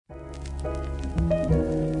Welcome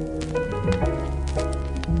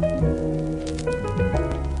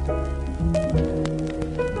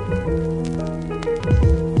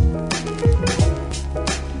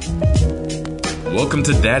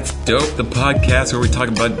to That's Dope, the podcast where we talk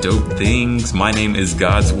about dope things. My name is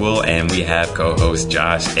God's Will, and we have co-host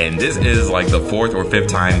Josh. And this is like the fourth or fifth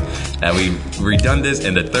time that we've redone this,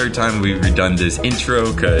 and the third time we've redone this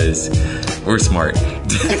intro because we're smart.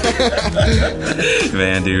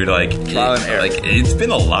 Man, dude, like it's been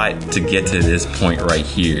a lot to get to this point right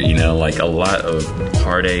here. You know, like a lot of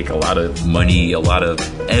heartache, a lot of money, a lot of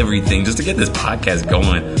everything just to get this podcast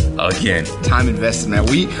going again. Time invested, man.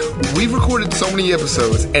 We've recorded so many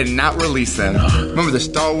episodes and not released them. Remember the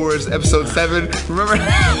Star Wars episode 7? Remember?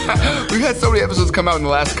 We've had so many episodes come out in the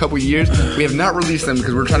last couple years. We have not released them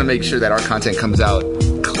because we're trying to make sure that our content comes out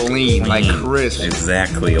clean, like crisp.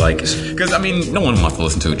 Exactly. Like, because, I mean, no one wants to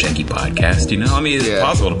listen to a janky podcast, you know? I mean, it's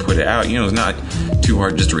possible to put it out. You know, it's not too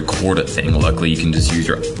hard just to record a thing. Luckily, you can just use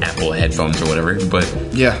your Apple headphones or whatever. But,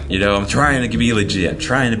 yeah, you know, I'm trying to be legit. I'm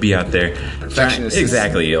trying to be out there.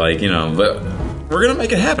 Exactly. Like, you know, but we're going to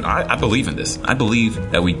make it happen. I believe in this. I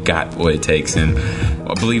believe that we got what it takes. And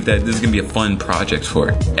I believe that this is going to be a fun project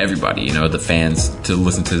for everybody, you know, the fans to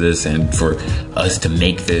listen to this and for us to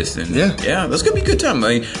make this. And yeah, that's going to be a good time.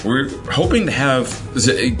 Like, we're hoping to have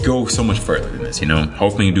it go so much further than this, you know,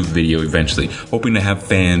 hoping to do video eventually, hoping to have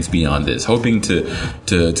fans beyond this, hoping to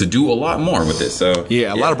do a lot more with this. So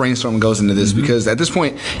a lot of brainstorming goes into this because at this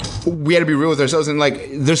point we had to be real with ourselves. And like,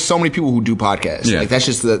 there's so many people who do podcasts. Like, that's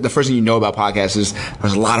just the first thing you know about podcasts is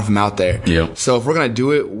there's a lot of them out there. So if we're going to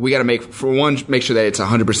do it, we got to make sure that it's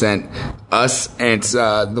 100% us and it's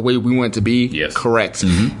the way we want it to be correct.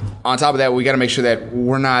 On top of that, we got to make sure that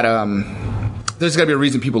we're not there's got to be a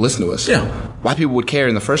reason people listen to us. Why people would care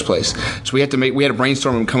in the first place. So we had to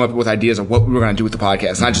brainstorm and come up with ideas of what we were going to do with the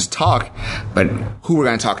podcast. Not just talk, but who we're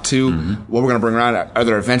going to talk to, what we're going to bring around,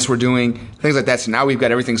 other events we're doing, things like that. So now we've got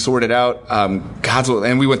everything sorted out.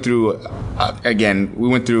 And we went through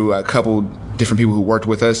a couple different people who worked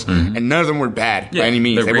with us, and none of them were bad by any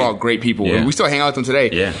means. They were all great people. And we still hang out with them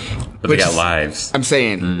today. But they got lives. I'm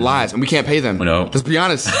saying lives, and we can't pay them. No. Let's be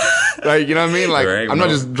honest. Like, you know what I mean? Like, I'm not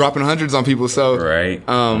just dropping hundreds on people. So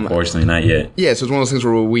unfortunately, not yet. Yeah, so it's one of those things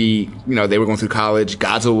where they were going through college.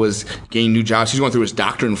 Godzilla was getting new jobs. He's going through his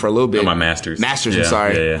doctorate for a little bit. My master's. I'm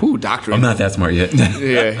sorry. Ooh, doctorate. I'm not that smart yet.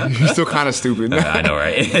 He's still kind of stupid. I know,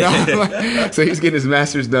 right? So he's getting his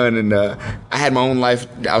master's done, and I had my own life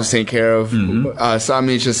I was taking care of. So I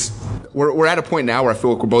mean, it's just we're at a point now where I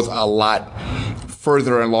feel like we're both a lot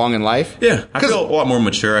further along in life. I feel a lot more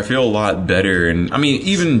mature. I feel a lot better. And I mean,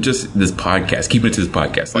 even just this podcast, keeping it to this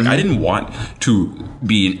podcast. Like, I didn't want to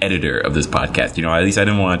be an editor of this podcast. You know, at least I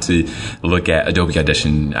didn't want to look at Adobe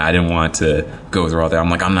Audition. I didn't want to go through all that.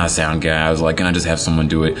 I'm like, I'm not a sound guy. I was like, can I just have someone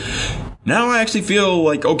do it? Now I actually feel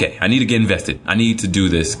like, okay, I need to get invested. I need to do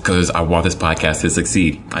this because I want this podcast to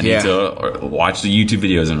succeed. I need to watch the YouTube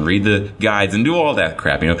videos and read the guides and do all that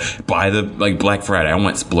crap, you know, buy the, like, Black Friday. I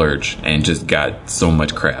went splurge and just got so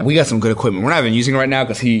much crap. We got some good equipment. We're not even using it right now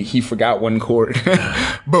because he forgot one cord.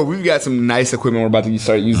 But we've got some nice equipment we're about to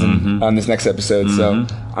start using on this next episode. So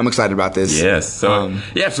I'm excited about this. Yes. So,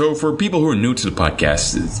 so for people who are new to the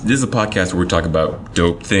podcast, this is a podcast where we talk about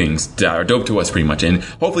dope things that are dope to us pretty much, and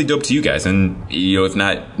hopefully dope to you guys. And, you know, if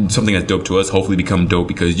not something that's dope to us, hopefully become dope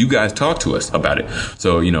because you guys talk to us about it.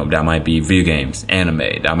 So, you know, that might be video games,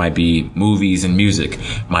 anime, that might be movies and music,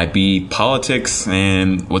 might be politics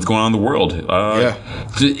and what's going on in the world.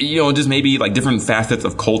 You know, just maybe like different facets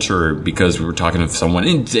of culture because we were talking to someone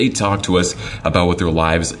and they talk to us about what their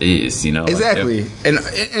lives is, you know. Exactly.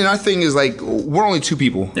 Like, and our thing is, like, we're only two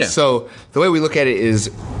people. So the way we look at it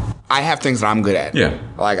is, I have things that I'm good at.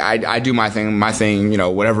 Like, I do my thing, you know,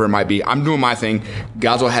 whatever it might be. I'm doing my thing.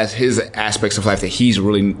 Gonzo has his aspects of life that he's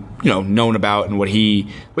really, you know, known about and what he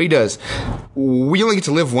does. We only get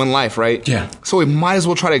to live one life, right? So we might as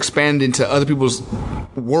well try to expand into other people's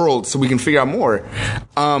worlds so we can figure out more.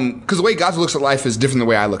 Because the way Gonzo looks at life is different than the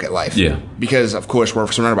way I look at life. Because, of course, we're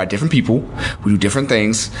surrounded by different people. We do different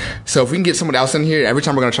things. So if we can get someone else in here, every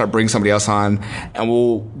time we're going to try to bring somebody else on, and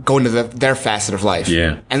we'll go into their facet of life.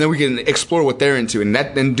 And then we can explore what they're into,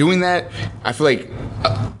 and doing that, I feel like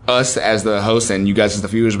us as the hosts and you guys as the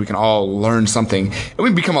viewers, we can all learn something, and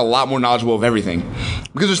we become a lot more knowledgeable of everything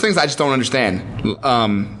because there's things I just don't understand.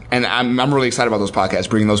 And I'm really excited about those podcasts,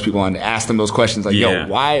 bringing those people on, ask them those questions like, yo,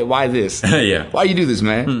 why this? Why you do this,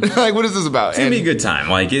 man? Like, what is this about? It's gonna be a good time.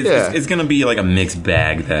 Like, it's gonna be like a mixed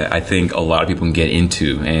bag that I think a lot of people can get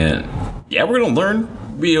into, and we're gonna learn.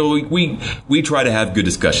 We try to have good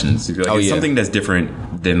discussions. Like, it's something that's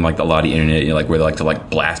different than like a lot of the internet, like where they like to like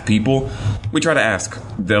blast people. We try to ask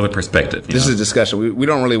the other perspective. This is a discussion. We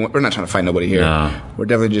don't really. We're not trying to fight nobody here. No. We're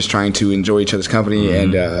definitely just trying to enjoy each other's company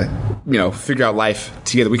and figure out life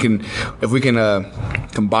together. If we can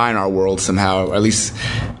combine our worlds somehow, or at least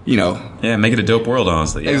make it a dope world.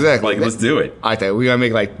 Honestly, yeah. Exactly. Like let's do it. I think we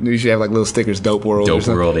gotta we should have like little stickers, dope world. Dope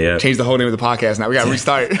world, yeah. Change the whole name of the podcast now. We gotta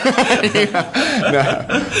restart.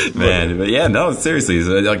 Man, but yeah, no, seriously,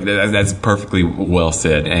 like that's perfectly well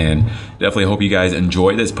said, and definitely hope you guys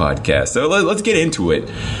enjoy this podcast. So let's get into it.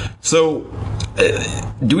 So,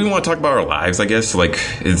 do we want to talk about our lives? I guess like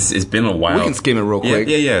it's been a while. We can skim it real quick.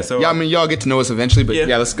 Yeah. So I mean, y'all get to know us eventually, but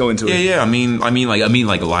let's go into it. Yeah. I mean,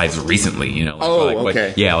 like lives recently.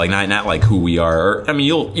 Okay. Like not like who we are. I mean,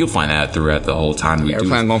 you'll find that throughout the whole time we do. We're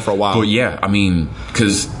planning on going for a while. But yeah, I mean,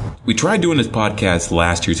 because we tried doing this podcast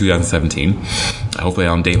last year, 2017. Hopefully I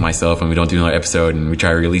don't date myself and we don't do another episode and we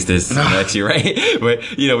try to release this next year, right? But,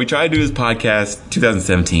 we tried to do this podcast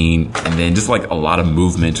 2017 and then just like a lot of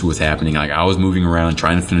movement was happening. Like I was moving around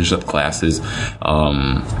trying to finish up classes.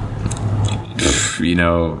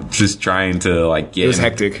 Just trying to like get... It was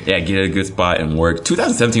hectic. Yeah, get a good spot and work.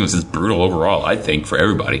 2017 was just brutal overall, I think, for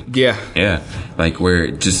everybody. Yeah. Yeah. Like where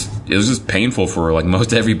it was just painful for like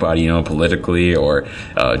most everybody, politically or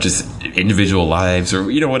just individual lives or,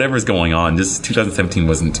 whatever's going on. Just 2017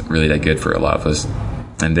 wasn't really that good for a lot of us.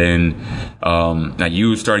 And then now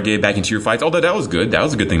you started getting back into your fights. Although that was good. That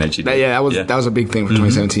was a good thing that you did. That was a big thing for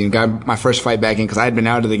 2017. Got my first fight back in because I had been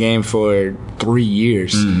out of the game for 3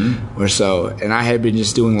 years or so. And I had been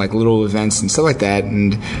just doing like little events and stuff like that.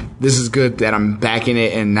 And this is good that I'm back in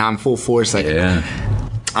it and now I'm full force. Like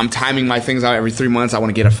I'm timing my things out every 3 months. I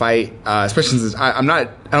want to get a fight, especially since I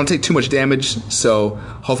don't take too much damage. So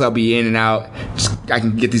hopefully I'll be in and out. I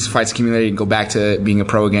can get these fights accumulated and go back to being a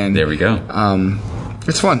pro again. There we go.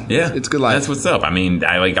 It's fun. Yeah. It's good life. That's what's up. I mean,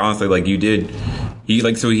 honestly, you did.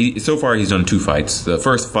 So far he's done 2 fights. The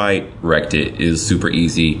first fight, wrecked it. It was super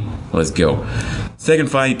easy. Let's go. Second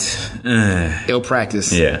fight, ill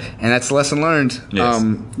practice. Yeah. And that's a lesson learned. Yes.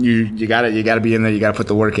 You gotta be in there, you gotta put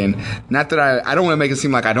the work in. Not that I don't want to make it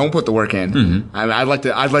seem like I don't put the work in. Mm-hmm.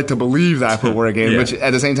 I'd like to believe that I put work in, but at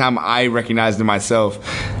the same time I recognized in myself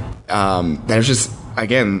that it was just,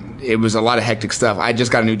 again, it was a lot of hectic stuff. I just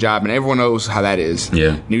got a new job, and everyone knows how that is.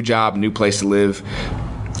 Yeah. New job, new place to live.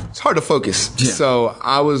 It's hard to focus. Yeah. So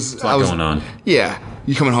I was going on. Yeah.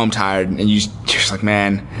 You coming home tired, and you're just like,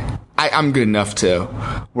 man, I'm good enough to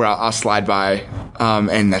where I'll slide by.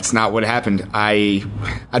 And that's not what happened. I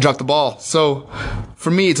dropped the ball. So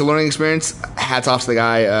for me, it's a learning experience. Hats off to the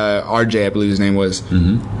guy, RJ, I believe his name was.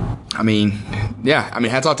 Mm-hmm. I mean,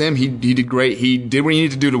 hats off to him. He did great. He did what he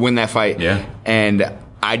needed to do to win that fight. Yeah. And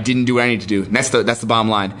I didn't do what I needed to do. That's the bottom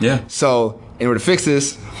line. Yeah. So in order to fix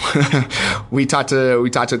this, we talked to a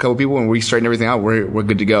couple people and we straightened everything out. We're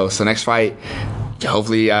good to go. So next fight,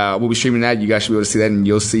 hopefully we'll be streaming that. You guys should be able to see that, and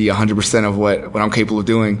you'll see 100% of what I'm capable of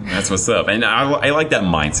doing. That's what's up. And I like that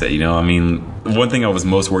mindset. I mean, one thing I was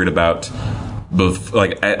most worried about,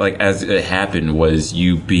 as it happened, was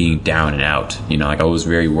you being down and out. I was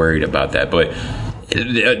very worried about that, but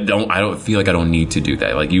I don't feel like I don't need to do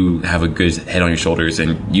that. Like, you have a good head on your shoulders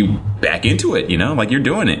and you back into it. Like, you're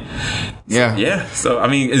doing it. Yeah. Yeah. So I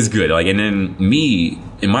mean, it's good. Like, and then me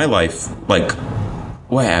in my life, like,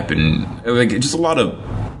 what happened? Like, just a lot of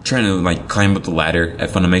trying to like climb up the ladder at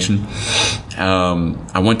Funimation.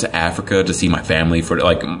 I went to Africa to see my family for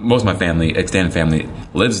like most of my family, extended family,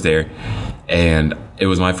 lives there. And it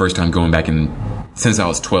was my first time going back since I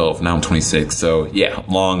was 12. Now I'm 26. So yeah,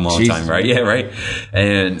 long Jeez. time, right? Yeah, right.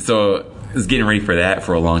 And so I was getting ready for that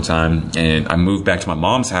for a long time. And I moved back to my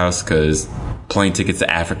mom's house because plane tickets to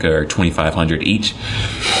Africa are $2,500 each.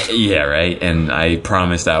 Yeah, right. And I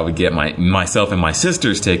promised I would get myself and my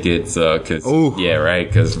sister's tickets.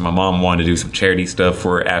 Because my mom wanted to do some charity stuff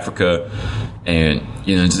for Africa. And,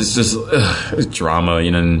 it's just drama,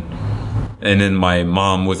 And then my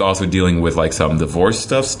mom was also dealing with like some divorce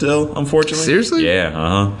stuff still, unfortunately. Seriously?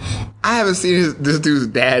 Yeah, I haven't seen this dude's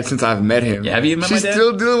dad since I've met him. Yeah, have you met my dad? She's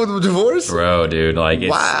still dealing with a divorce? Bro, dude, like,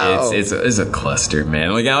 wow. It's a cluster,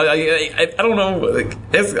 man. Like, I don't know. Like,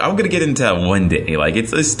 I'm gonna get into that one day. Like,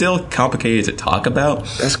 it's still complicated to talk about.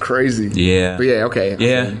 That's crazy. Yeah. But yeah, okay.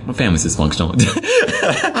 Yeah, my family's dysfunctional.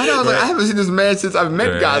 I know. I haven't seen this man since I've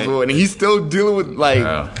met Goswell, and he's still dealing with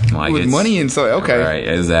with money and so. Okay. Right.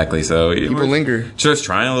 Exactly. So people linger. Just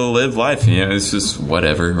trying to live life. It's just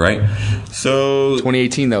whatever, right? So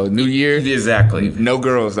 2018 though, new year. Exactly. No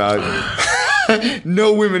girls, dog.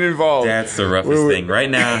 No women involved. That's the roughest thing. Right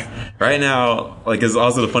right now, like, it's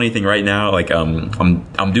also the funny thing right now, like,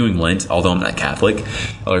 I'm doing Lent, although I'm not Catholic,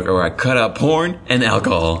 or I cut out porn and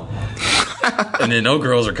alcohol. And then no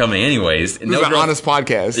girls are coming anyways. This is an honest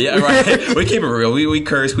podcast. Yeah, right. We keep it real. We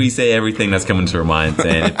curse. We say everything that's coming to our minds.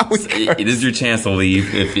 And it is your chance to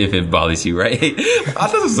leave if it bothers you, right? I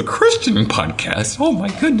thought this was a Christian podcast. Oh, my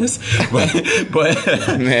goodness.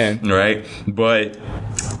 But man. Right? But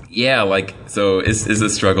yeah, like, so it's a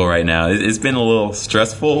struggle right now. It's been a little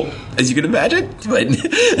stressful, as you can imagine. But,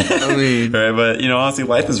 I mean, right, but, honestly,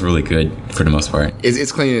 life is really good for the most part.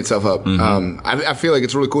 It's cleaning itself up. Mm-hmm. I feel like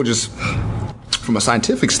it's really cool just from a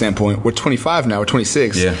scientific standpoint. We're 25 now. We're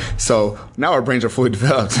 26. Yeah. So now our brains are fully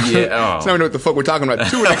developed. Yeah. So now we know what the fuck we're talking about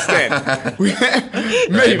to an extent.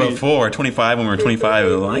 Maybe. Right, before 25, when we were 25,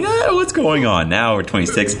 we were like, what's going on? Now we're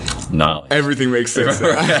 26. Knowledge. Everything makes sense.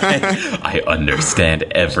 I understand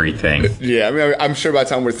everything. Yeah. I mean, I'm sure by the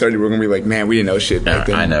time we're 30, we're going to be like, man, we didn't know shit back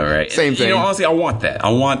then. I know, right? Same thing. Honestly, I want that. I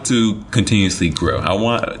want to continuously grow. I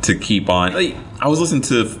want to keep on. Like, I was listening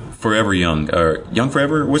to Forever Young, or Young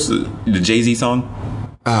Forever. What's the Jay-Z song?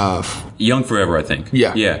 Young Forever, I think.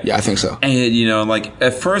 Yeah, I think so. And like,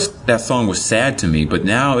 at first that song was sad to me, but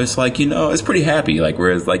now it's like, it's pretty happy. Like,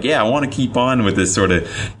 whereas, like, yeah, I want to keep on with this sort of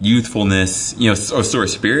youthfulness, or sort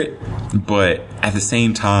of spirit, but at the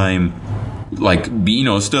same time, like, be,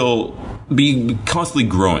 still be constantly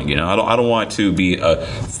growing. I don't want to be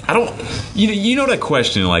that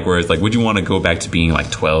question, like, where it's like, would you want to go back to being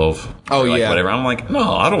like 12? Oh, like, yeah. Whatever. I'm like,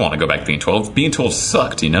 no, I don't want to go back to being 12. Being 12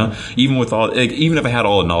 sucked, Even with even if I had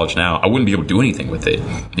all the knowledge now, I wouldn't be able to do anything with it.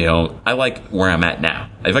 I like where I'm at now.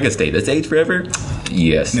 If I could stay this age forever,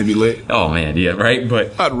 yes. It'd be lit. Oh, man, yeah, right?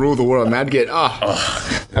 But I'd rule the world, man. I'd get,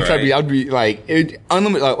 I'd be like,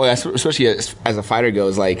 unlimited, especially as a fighter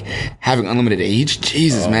goes, like, having unlimited age.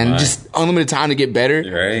 Jesus, man. Just unlimited time to get better.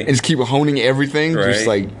 Right. And just keep honing everything. Right. Just,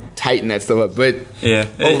 like, tighten that stuff up. But yeah,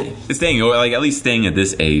 at least staying at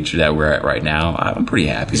this age that we're at right now, I'm pretty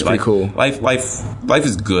happy. It's pretty cool. Life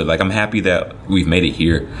is good. Like, I'm happy that we've made it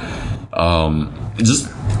here. Just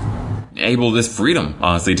able this freedom,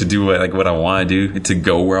 honestly, to do what I want to do, to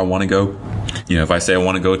go where I want to go. If I say I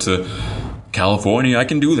want to go to California, I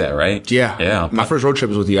can do that, right? Yeah. My first road trip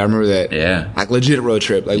was with you. I remember that. Yeah. Like, legit road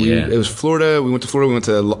trip. Like, it was Florida. We went to Florida. We went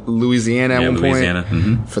to Louisiana at one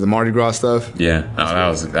point for the Mardi Gras stuff. Yeah. That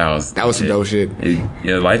was some dope shit.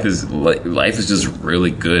 Life is just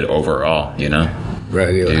really good overall,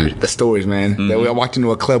 Right, dude. The stories, man. That I walked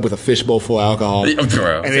into a club with a fishbowl full of alcohol,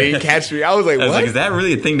 and they didn't catch me. I was like, what? Is that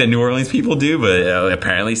really a thing that New Orleans people do? But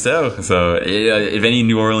apparently so. So if any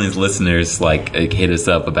New Orleans listeners hit us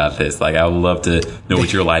up about this, I would love to know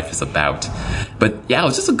what your life is about. But yeah, it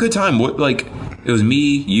was just a good time. It was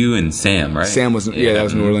me, you, and Sam, right? Sam was that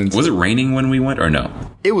was New Orleans. Was it raining when we went or no?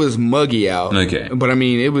 It was muggy out. Okay, but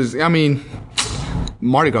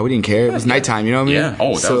Mardi Gras, we didn't care. It was nighttime, you know what I mean? Yeah.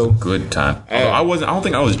 Oh, that was a good time. I don't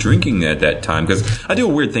think I was drinking at that time, because I do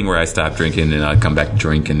a weird thing where I stop drinking and I come back to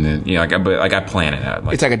drink, and then I plan it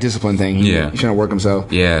out. It's like a discipline thing. He's trying to work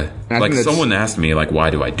himself. Yeah. Like, someone asked me, why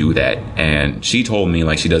do I do that? And she told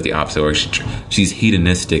me, she does the opposite, where she's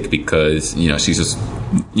hedonistic because, she's just,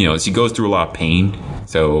 she goes through a lot of pain.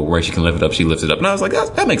 So where she can lift it up, she lifts it up. And I was like,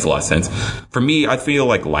 that makes a lot of sense. For me, I feel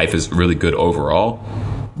like life is really good overall,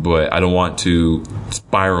 but I don't want to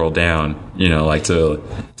spiral down, if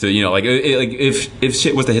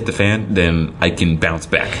shit was to hit the fan, then I can bounce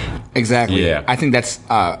back. Exactly. Yeah. I think that's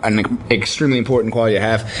an extremely important quality to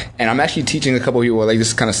have. And I'm actually teaching a couple of people,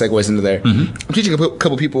 this kind of segues into there. Mm-hmm. I'm teaching a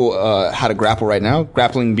couple of people how to grapple right now.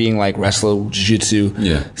 Grappling being like wrestling,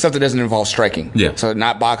 jiu-jitsu, stuff that doesn't involve striking. Yeah. So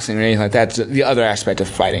not boxing or anything like that. It's the other aspect of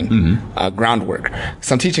fighting, groundwork.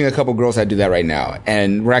 So I'm teaching a couple of girls how to do that right now.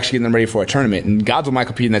 And we're actually getting them ready for a tournament. And Godswill might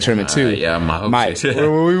compete in that tournament too. Yeah, might.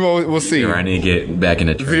 We'll see. I need to get back in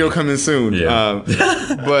the video coming soon. Yeah.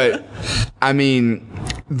 But I mean,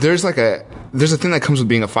 there's a thing that comes with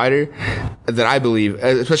being a fighter that I believe,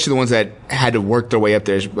 especially the ones that had to work their way up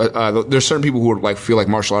there. There's certain people who are feel like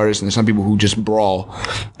martial artists, and there's some people who just brawl.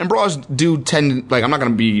 And brawlers do tend, I'm not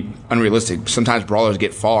going to be unrealistic. Sometimes brawlers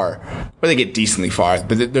get far, or they get decently far,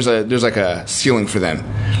 but there's a ceiling for them.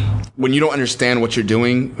 When you don't understand what you're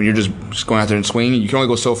doing, when you're just going out there and swinging, you can only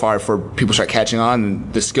go so far before people start catching on,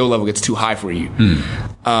 and the skill level gets too high for you.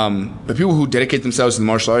 But people who dedicate themselves to the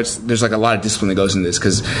martial arts, there's a lot of discipline that goes into this,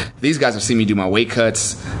 because these guys have seen me do my weight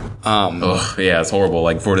cuts, Yeah, it's horrible.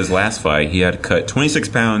 Like for this last fight, he had to cut 26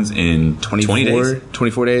 pounds in 20 days.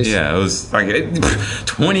 24 days? Yeah, it was like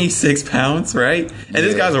 26 pounds, right? And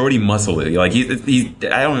this guy's already muscly. Like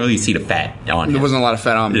I don't really see the fat on him. There wasn't a lot of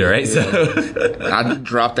fat on me. Yeah, right? So I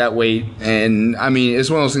dropped that weight, and I mean, it's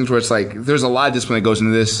one of those things where it's like there's a lot of discipline that goes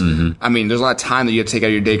into this. Mm-hmm. I mean, there's a lot of time that you have to take out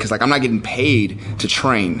of your day because like I'm not getting paid to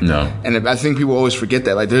train. No. And I think people always forget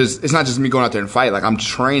that. Like it's not just me going out there and fight. Like I'm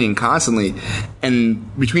training constantly,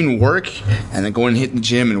 and between work and then going and hitting the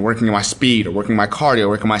gym and working on my speed or working my cardio,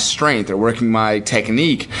 working my strength or working my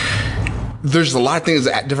technique, there's a lot of things,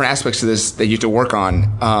 different aspects to this that you have to work on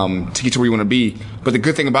to get to where you want to be. But the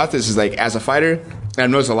good thing about this is like as a fighter, and I've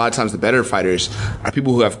noticed a lot of times the better fighters are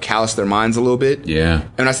people who have calloused their minds a little bit. Yeah.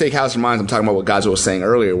 And when I say calloused their minds, I'm talking about what Godzilla was saying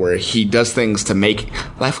earlier, where he does things to make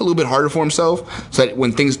life a little bit harder for himself so that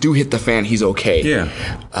when things do hit the fan, he's okay. Yeah.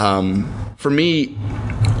 For me,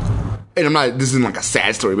 and this isn't like a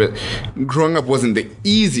sad story, but growing up wasn't the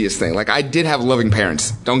easiest thing. Like, I did have loving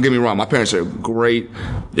parents. Don't get me wrong. My parents are great.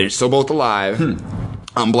 They're still both alive.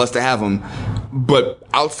 I'm blessed to have them. But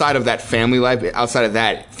outside of that family life, outside of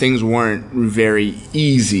that, things weren't very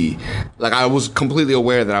easy. Like, I was completely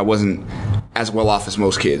aware that I wasn't as well off as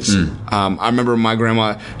most kids. I remember my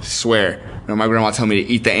grandma my grandma told me to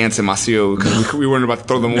eat the ants in my cereal because we weren't about to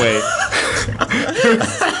throw them away.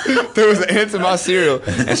 There was ants in my cereal,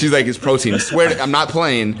 and she's like, "It's protein." I swear, I'm not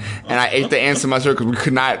playing. And I ate the ants in my cereal because we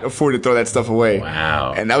could not afford to throw that stuff away.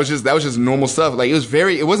 Wow! And that was just normal stuff. Like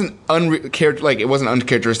it wasn't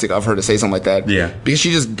uncharacteristic of her to say something like that. Yeah, because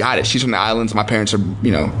she just got it. She's from the islands. My parents are,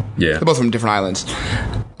 they're both from different islands.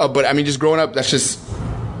 But I mean, just growing up,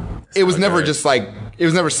 it was never just like. It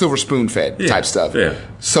was never silver spoon fed type stuff. Yeah.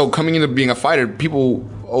 So coming into being a fighter, people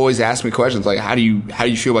always ask me questions like, how do you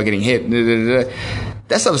feel about getting hit?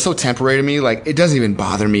 That stuff is so temporary to me. Like, it doesn't even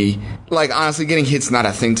bother me. Like, honestly, getting hit's not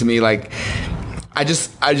a thing to me. Like, I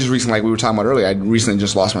just recently, like we were talking about earlier, I recently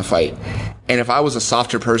just lost my fight. And if I was a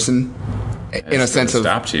softer person, in a sense of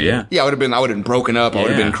stopped you, yeah, I would have been broken up. I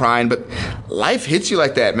would have been crying. But life hits you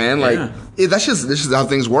like that, man. Like, this is how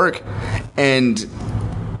things work. And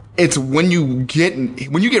it's when you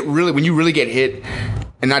really get hit,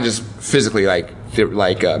 and not just physically, like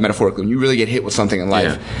metaphorically, when you really get hit with something in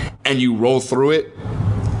life and you roll through it,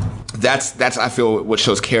 that's I feel what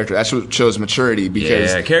shows character. That's what shows maturity.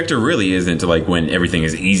 Because character really isn't like when everything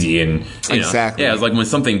is easy and exactly. It's like when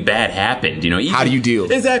something bad happened. How do you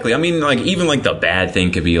deal? Exactly. I mean, like even like the bad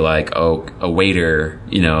thing could be like, oh, a waiter,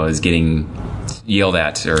 is getting yelled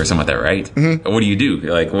at or something like that, right? Mm-hmm. What do you do?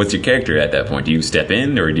 Like, what's your character at that point? Do you step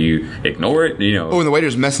in or do you ignore it? Oh, and the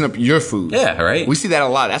waiter's messing up your food. Yeah, right. We see that a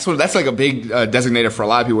lot. That's like a big designator for a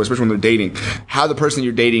lot of people, especially when they're dating. How the person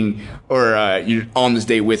you're dating or you're on this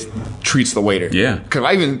date with treats the waiter. Yeah. Because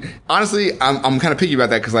honestly, I'm kind of picky about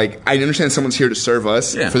that because like I understand someone's here to serve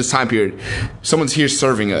us for this time period. Someone's here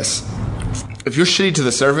serving us. If you're shitty to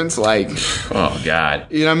the servants, like, oh god,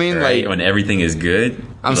 you know what I mean? Right? Like when everything is good,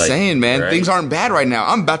 I'm saying, man, things aren't bad right now.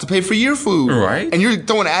 I'm about to pay for your food, right? And you're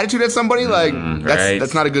throwing attitude at somebody, like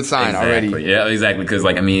that's not a good sign already. Yeah, exactly. Because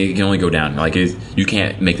like it can only go down. Like you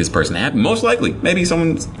can't make this person happy. Most likely, maybe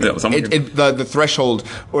someone. The threshold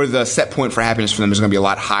or the set point for happiness for them is going to be a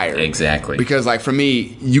lot higher. Exactly. Because like for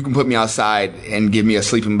me, you can put me outside and give me a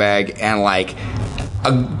sleeping bag and like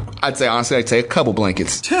I'd say a couple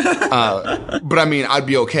blankets. But I mean, I'd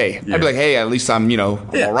be okay. Yeah. I'd be like, hey, at least I'm all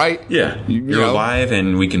right. Yeah. You're alive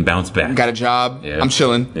and we can bounce back. Got a job. Yeah. I'm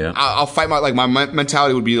chilling. Yeah. I'll fight my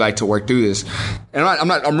mentality would be like to work through this. And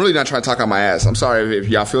I'm really not trying to talk out my ass. I'm sorry if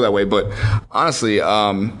y'all feel that way, but honestly,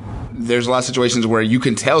 there's a lot of situations where you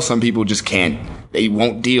can tell some people just can't. They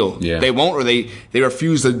won't deal. Yeah. They won't, or they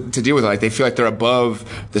refuse to deal with it. Like they feel like they're above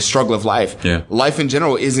the struggle of life. Yeah. Life in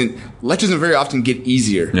general life doesn't very often get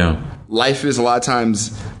easier. No. Life is a lot of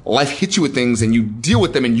times, life hits you with things and you deal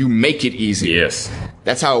with them and you make it easier. Yes.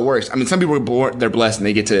 That's how it works. I mean, some people are born, they're blessed and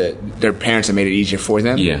they get to, their parents have made it easier for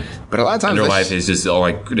them. Yeah. But a lot of times their life is just all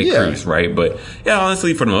like cruise, right? But yeah,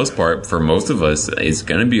 honestly, for the most part, for most of us, it's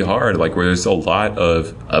going to be hard. Like where there's a lot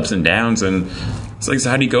of ups and downs and it's like,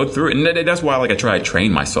 so how do you go through it? And that's why, like, I try to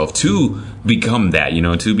train myself to become that,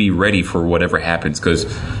 to be ready for whatever happens. Because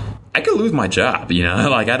I could lose my job,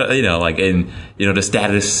 like, and, the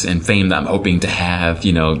status and fame that I'm hoping to have,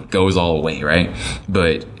 goes all away, right?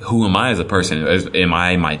 But who am I as a person? Am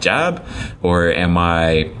I my job? Or am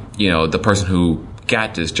I, the person who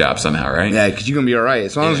got this job somehow, right? Yeah, because you're going to be all right.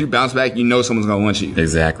 As long as you bounce back, someone's going to want you.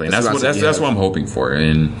 Exactly. And that's what I'm hoping for.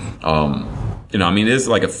 And, it's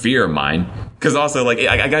like a fear of mine. Because also, like,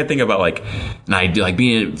 I got to think about, like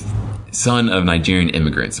being a son of Nigerian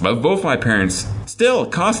immigrants. But both my parents still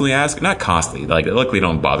constantly ask, not constantly, like luckily it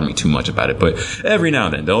don't bother me too much about it, but every now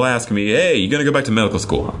and then they'll ask me, hey, you gonna go back to medical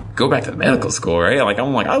school? Go back to medical school, right? Like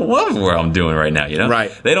I'm like, I love what I'm doing right now, you know?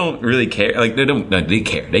 Right. They don't really care. Like they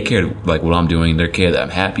care. They care like what I'm doing. They care that I'm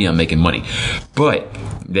happy, I'm making money. But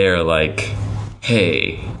they're like,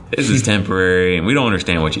 hey, this is temporary and we don't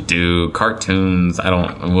understand what you do. Cartoons,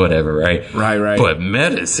 whatever, right? Right. But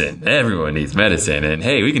medicine, everyone needs medicine. And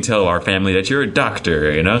hey, we can tell our family that you're a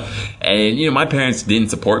doctor, you know? And, you know, my parents didn't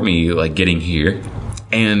support me, like, getting here.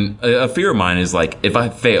 And a fear of mine is, like, if I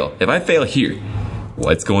fail here,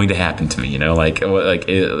 what's going to happen to me, you know? Like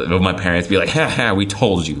will my parents be like, ha, we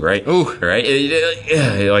told you, right? Ooh. Right?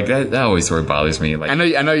 Like, that always sort of bothers me. Like, I know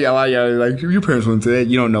you a lot of y'all, like, your parents wouldn't say that.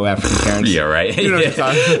 You don't know African parents. Yeah, right. You know what I'm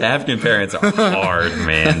talking. African parents are hard,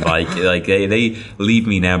 man. Like they leave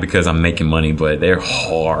me now because I'm making money, but they're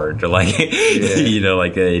hard. Like, you know,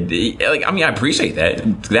 like I mean, I appreciate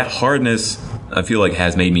that hardness. I feel like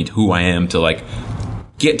has made me who I am to like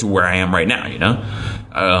get to where I am right now. You know.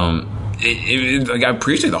 Like I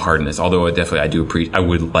appreciate the hardness, although I do appreciate. I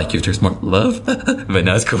would like if there's more love, but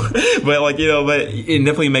no, it's cool. But like, you know, but it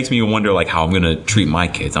definitely makes me wonder like how I'm gonna treat my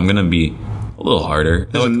kids. I'm gonna be a little harder.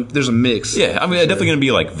 There's a mix. Yeah, I mean, I'm definitely gonna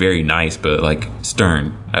be like very nice, but like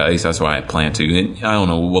stern. At least that's what I plan to. And I don't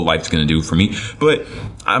know what life's gonna do for me, but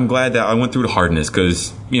I'm glad that I went through the hardness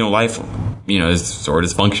because you know life, you know, is sort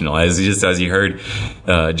of dysfunctional as you heard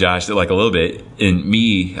Josh like a little bit. And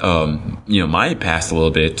me, you know, my past a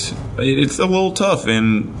little bit. It's a little tough,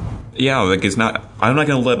 and yeah, like it's not. I'm not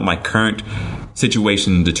gonna let my current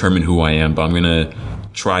situation determine who I am, but I'm gonna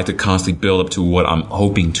try to constantly build up to what I'm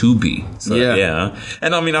hoping to be. So, yeah.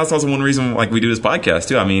 And I mean, that's also one reason like we do this podcast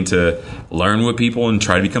too. I mean, to learn with people and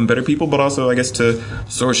try to become better people, but also I guess to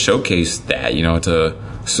sort of showcase that, you know, to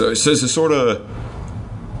sort of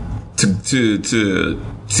to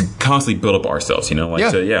constantly build up ourselves, you know,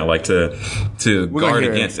 like to guard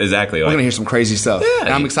against. Exactly. We're going to hear some crazy stuff. Yeah. And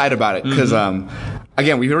I'm excited about it because,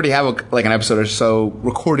 again, we already have an episode or so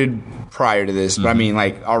recorded prior to this, but I mean,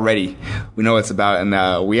 like already we know what it's about.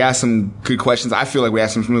 And, we asked some good questions. I feel like we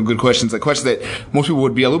asked some good questions, like questions that most people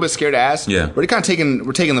would be a little bit scared to ask. Yeah. We're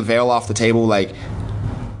taking the veil off the table. Like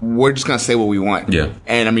we're just going to say what we want. Yeah.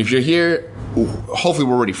 And I mean, if you're here, hopefully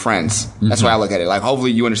we're already friends. That's why I look at it. Like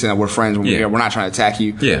hopefully you understand that we're friends when we're here. We're not trying to attack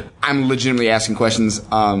you. Yeah. I'm legitimately asking questions.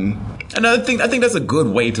 And I think that's a good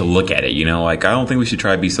way to look at it. You know, like I don't think we should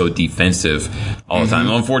try to be so defensive all the time.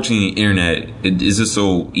 Unfortunately, the internet it is just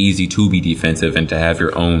so easy to be defensive and to have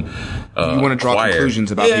your own. You want to draw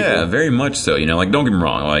conclusions about people. Yeah, very much so. You know, like don't get me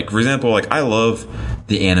wrong. Like for example, like I love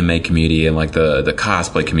the anime community and like the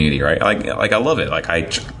cosplay community, right? Like I love it. Like I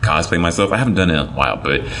cosplay myself. I haven't done it in a while,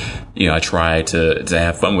 but you know, I try to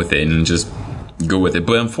have fun with it and just go with it.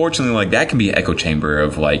 But unfortunately, like that can be an echo chamber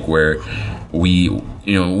of like where we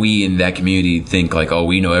in that community think like, oh,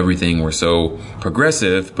 we know everything. We're so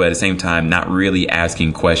progressive, but at the same time, not really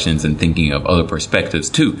asking questions and thinking of other perspectives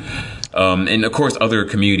too. And of course, other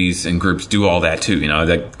communities and groups do all that too. You know,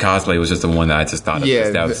 that cosplay was just the one that I just thought of. Yeah,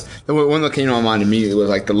 the one that came to my mind immediately was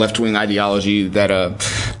like the left wing ideology that,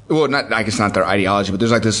 well, not I guess not their ideology, but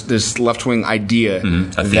there's like this left wing idea,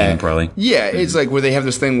 a theme probably. Yeah, it's like where they have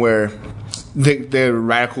this thing where the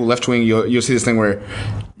radical left wing, you'll see this thing where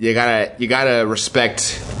you gotta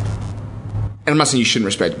respect. And I'm not saying you shouldn't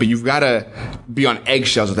respect, but you've got to be on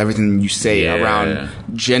eggshells with everything you say around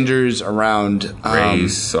genders, around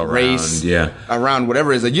race, around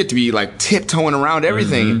whatever it is. Like you have to be like tiptoeing around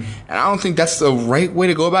everything. And I don't think that's the right way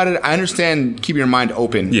to go about it. I understand keeping your mind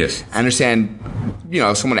open. Yes. I understand, you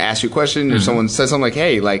know, if someone asks you a question or someone says something like,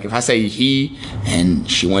 hey, like if I say he and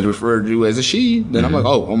she wanted to refer to you as a she, then I'm like,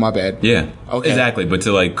 oh, my bad. Yeah. Okay. Exactly. But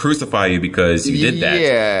to like crucify you because you did that.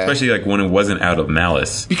 Yeah. Especially like when it wasn't out of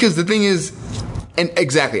malice. Because the thing is, and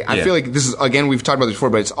exactly, I feel like this is, again, we've talked about this before,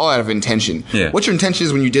 but it's all out of intention. Yeah. What your intention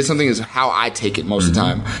is when you did something is how I take it most of the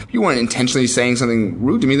time. If you weren't intentionally saying something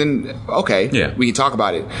rude to me, then okay, we can talk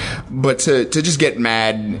about it. But to just get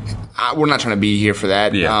mad, we're not trying to be here for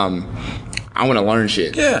that. Yeah. I want to learn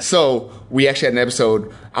shit. Yeah. So we actually had an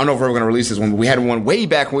episode. I don't know if we're going to release this one, but we had one way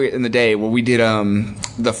back in the day where we did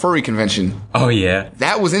the furry convention. Oh yeah,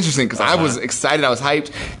 that was interesting because I was excited. I was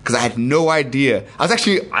hyped because I had no idea. I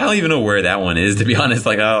don't even know where that one is, to be honest.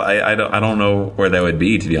 Like I don't know where that would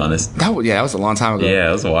be, to be honest. That was a long time ago. Yeah,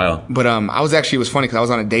 it was a while. But it was funny because I was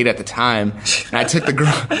on a date at the time, and I took the girl.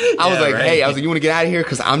 I was like, hey, you want to get out of here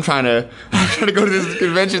because I'm trying to go to this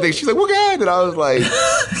convention thing. She's like, what kind? And I was like,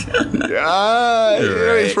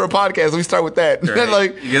 it's for a podcast. me start with that. Right.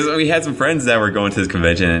 Like, because we had some friends that were going to this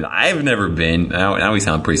convention, and I've never been. Now we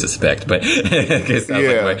sound pretty suspect, but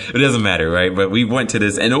it doesn't matter, right? But we went to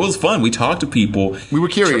this, and it was fun. We talked to people. We were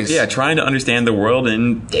curious. Trying to understand the world,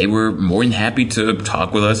 and they were more than happy to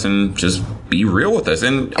talk with us and just be real with us.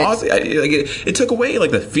 And honestly, it took away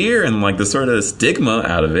like the fear and like the sort of stigma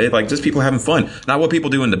out of it. Like just people having fun. Not what people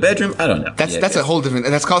do in the bedroom. I don't know. That's a whole different.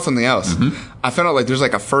 That's called something else. Mm-hmm. I found out like there's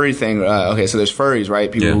like a furry thing. Okay, so there's furries,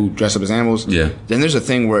 right? People who dress up as animals. Yeah. Then there's a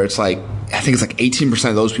thing where it's like I think it's like 18%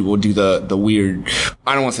 of those people do the weird.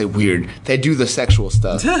 I don't want to say weird. They do the sexual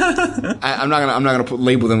stuff. I'm not gonna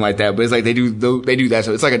label them like that, but it's like they do that.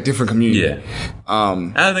 So it's like a different community. Yeah.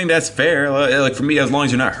 I think that's fair. Like for me, as long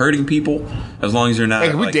as you're not hurting people, as long as you're not.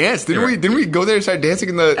 Like, we danced, didn't we go there and start dancing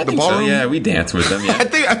in the ballroom? So, yeah, we danced with them. Yeah.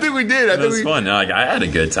 I think we did. It was fun. Like I had a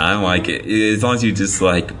good time. Like as long as you just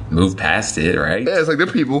like move past it, right? Yeah, it's like they're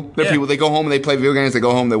people. People. They go home and they play video games. They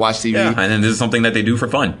go home, they watch TV. Yeah, and then this is something that they do for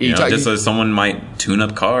fun. Just so someone might tune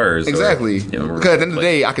up cars. Exactly. Because at the end of the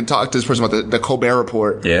day, I can talk to this person about the Colbert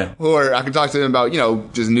Report. Yeah. Or I can talk to them about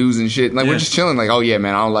just news and shit. Like we're just chilling. Like, oh yeah,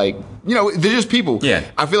 man, I don't like. They're just people. Yeah.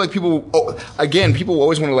 I feel like people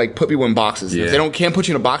always want to like put people in boxes. Yeah. If they can't put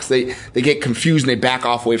you in a box, they get confused and they back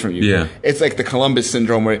off away from you. Yeah. It's like the Columbus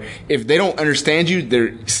syndrome where if they don't understand you,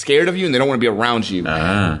 they're scared of you and they don't want to be around you.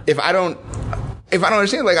 If I don't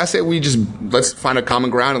understand, like I said, let's find a common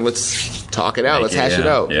ground and let's talk it out. Let's hash it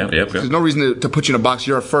out. Yeah. There's no reason to put you in a box.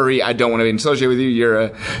 You're a furry. I don't want to be associated with you. You're a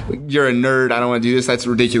nerd. I don't want to do this. That's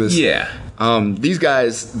ridiculous. Yeah. These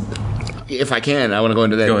guys, if I can, I want to go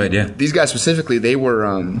into that. Go ahead, yeah. These guys specifically, they were,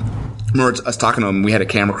 remember us talking to them, we had a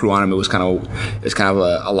camera crew on them. It was kind of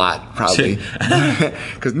a lot, probably.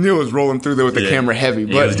 Because Neil was rolling through there with the camera heavy.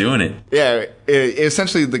 But he was doing it. Yeah.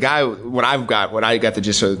 Essentially, the guy, what I got the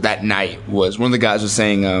gist of that night was one of the guys was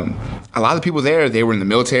saying, a lot of the people there, they were in the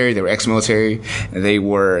military, they were ex-military, and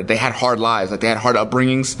they had hard lives, like they had hard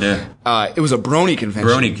upbringings. Yeah. It was a brony convention.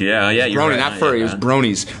 Brony, yeah. You're brony, right. not furry. Yeah. It was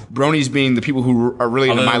bronies. Bronies being the people who are really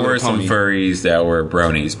into My Little Pony. There were some furries that were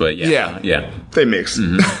bronies, but yeah. They mix.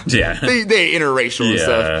 Mm-hmm. Yeah. they interracial and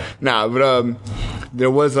stuff. Nah, but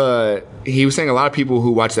there was he was saying a lot of people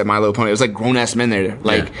who watched that My Little Pony, it was like grown ass men there,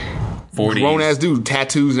 like 40s. Grown ass dude,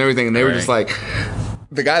 tattoos and everything, and they were just like.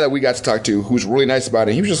 The guy that we got to talk to, who was really nice about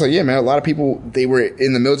it, he was just like, yeah, man, a lot of people, they were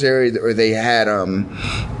in the military, or they had,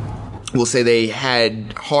 we'll say they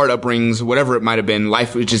had hard upbringings, whatever it might have been.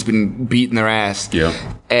 Life had just been beating their ass. Yeah.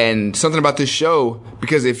 And something about this show,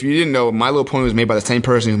 because if you didn't know, My Little Pony was made by the same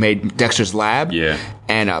person who made Dexter's Lab. Yeah.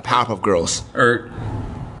 And Powerpuff Girls. Or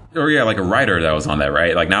yeah, like a writer that was on that,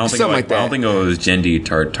 right? Like now I don't think it was Jendi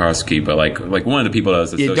Tartarsky, but like one of the people that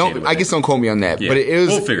was associated with I guess don't quote me on that. Yeah. But it was,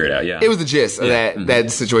 we'll figure it out, yeah. It was the gist of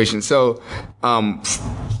that situation. So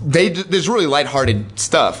there's really lighthearted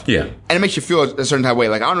stuff. Yeah. And it makes you feel a certain type of way.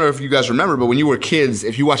 Like, I don't know if you guys remember, but when you were kids,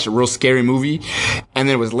 if you watched a real scary movie and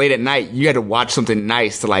then it was late at night, you had to watch something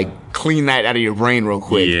nice to like clean that out of your brain real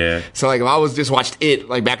quick. Yeah. So like if I was just watched it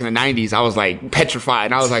like back in the 90s, I was like petrified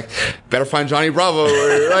and I was like, better find Johnny Bravo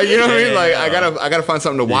or like, you know what I mean? Like I gotta find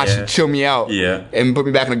something to watch and chill me out. Yeah. And put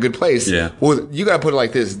me back in a good place. Yeah. Well, you gotta put it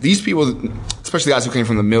like this. These people, especially guys who came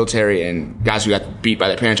from the military and guys who got beat by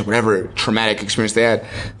their parents or whatever traumatic experience they had,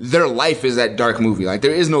 their life is that dark movie. Like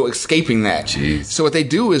there is no escaping that. Jeez. So what they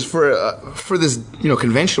do is for this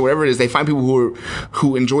convention or whatever it is, they find people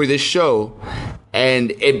who enjoy this show,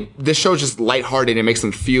 and this show is just lighthearted. It makes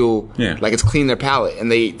them feel like it's clean their palate,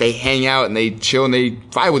 and they hang out and they chill and they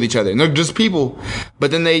vibe with each other, and they're just people.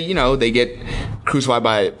 But then they get crucified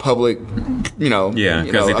by public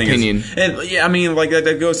opinion. I mean, like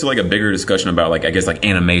that goes to like a bigger discussion about like I guess like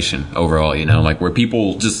animation overall. Like where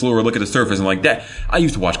people just sort of look at the surface and like that. I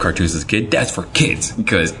used to watch cartoons as a kid. That's for kids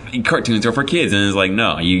because cartoons are for kids, and it's like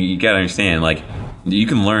no, you gotta understand like. You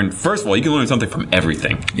can learn, first of all, you can learn something from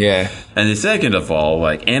everything. Yeah. And then second of all,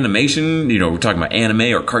 like animation, we're talking about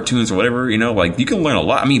anime or cartoons or whatever, like you can learn a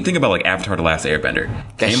lot. I mean, think about like Avatar The Last Airbender.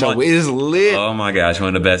 That show is lit. Oh my gosh, one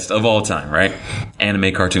of the best of all time, right?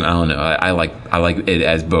 Anime, cartoon, I don't know. I like it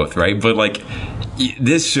as both, right? But like,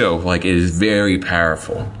 this show, like, is very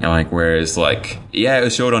powerful. Whereas like, yeah, it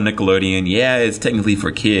was showed on Nickelodeon. Yeah, it's technically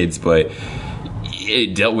for kids, but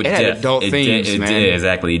it dealt with death. Adult themes, man. It did,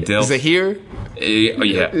 exactly. Is it here?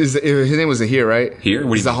 Yeah. His name was Zahir, right? Here?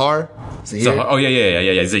 What Zahar? Zahir? Oh,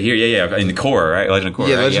 yeah. Zahir, yeah. In the Korra, right? Legend of Korra.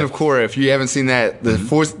 Yeah, Legend of Korra. If you haven't seen that, the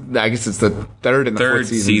fourth, I guess it's the third and the fourth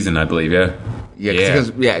season. I believe, yeah. That's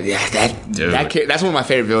one of my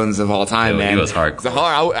favorite villains of all time, man. He was hard.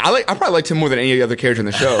 I probably liked him more than any other character in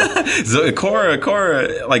the show. So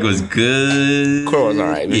Korra like was good. Korra was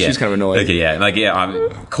alright. Yeah. She was kind of annoying. Okay, yeah, like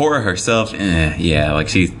Korra herself, like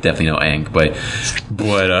she's definitely no Aang, but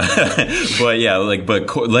yeah, like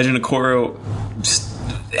Legend of Korra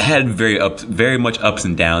had very much ups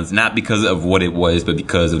and downs, not because of what it was, but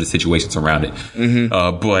because of the situations around it.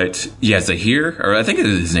 But yeah, Zahir, or I think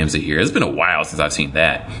his name's Zahir. It's been a while since I've seen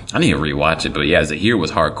that. I need to rewatch it, but yeah, Zahir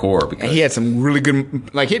was hardcore because and he had some really good,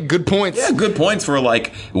 he had good points. Yeah, good points for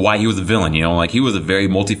like why he was a villain. You know, like he was a very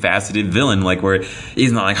multifaceted villain. Like where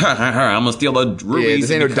he's not like, I'm gonna steal the rubies. Yeah,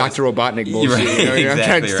 this ain't no Dr. Robotnik bullshit. Right, exactly, I'm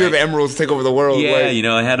trying to steal the emeralds, take over the world. Yeah,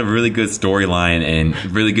 it had a really good storyline and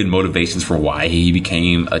really good motivations for why he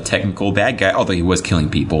became a technical bad guy, although he was killing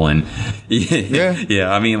people. And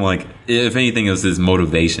I mean, like, if anything, it was his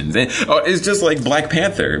motivations. And, it's just like Black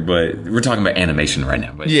Panther, but we're talking about animation right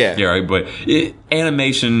now. But right. But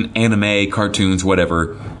animation, anime, cartoons,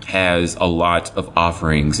 whatever, has a lot of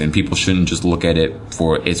offerings, and people shouldn't just look at it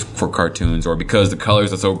for cartoons, or because the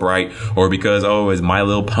colors are so bright, or because it's My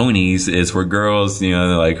Little Ponies is for girls,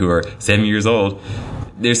 like who are 7 years old.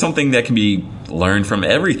 There's something that can be learned from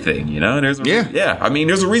everything, I mean,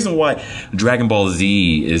 there's a reason why Dragon Ball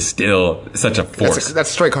Z is still such a force. That's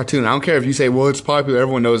a straight cartoon. I don't care if you say, well, it's popular.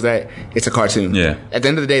 Everyone knows that it's a cartoon. Yeah. At the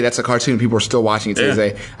end of the day, that's a cartoon. People are still watching it to this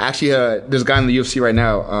day. Actually, there's a guy in the UFC right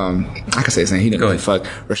now. I can say his name. He didn't really fuck.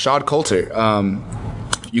 Rashad Coulter.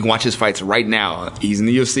 You can watch his fights right now. He's in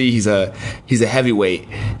the UFC. He's a heavyweight.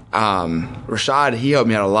 Rashad, he helped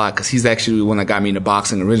me out a lot because he's actually the one that got me into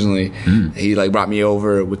boxing originally. He brought me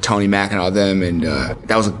over with Tony Mack and all them, and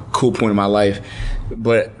that was a cool point in my life.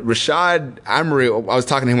 But Rashad, I was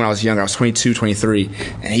talking to him when I was younger. I was 22, 23,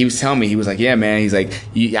 and he was telling me, he was like, yeah, man, he's like,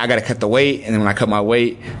 I got to cut the weight. And then when I cut my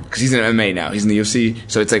weight, because he's in MMA now, he's in the UFC.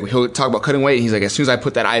 So it's like, he'll talk about cutting weight. And he's like, as soon as I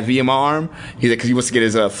put that IV in my arm, he's like, because he wants to get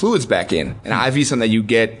his fluids back in. And IV is something that you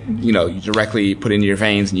get, you directly put into your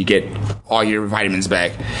veins and you get all your vitamins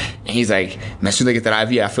back. And he's like, man, as soon as I get that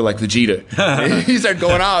IV, I feel like Vegeta. And he started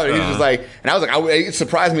going out, and he was just like, and I was like, it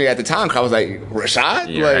surprised me at the time, because I was like,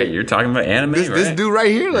 Rashad? Right. You're talking about anime, this dude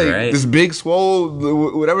right here, this big swole,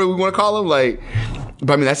 whatever we want to call him,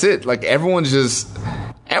 but I mean, that's it. Like, we're just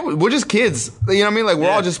kids. You know what I mean? Like, we're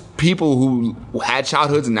all just people who had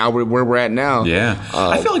childhoods, and now we're where we're at now. Yeah.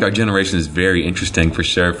 I feel like our generation is very interesting for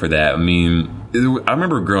sure for that. I mean, I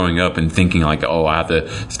remember growing up and thinking like, I have to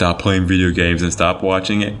stop playing video games and stop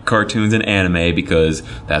watching cartoons and anime because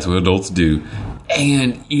that's what adults do.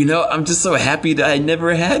 And, I'm just so happy that I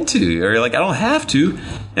never had to, or I don't have to.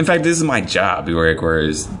 In fact, this is my job, where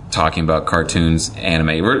it's talking about cartoons,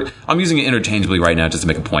 anime. I'm using it interchangeably right now just to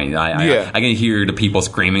make a point. I can hear the people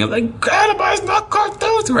screaming, like, anime is not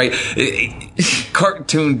cartoons, right?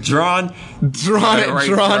 Cartoon drawn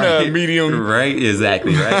medium. Right,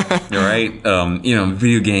 exactly, right. Right?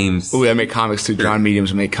 Video games. Oh, I make comics too. Drawn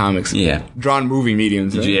mediums make comics. Yeah. Drawn movie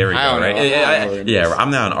mediums. Right? There we go, right?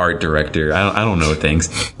 I'm not an art director. I don't know things.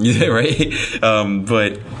 Right?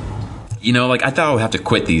 But I thought I would have to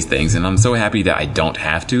quit these things, and I'm so happy that I don't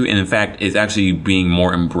have to. And in fact, it's actually being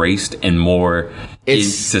more embraced and more in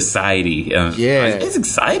society. It's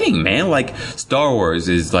exciting, man. Like, Star Wars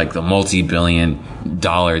is like the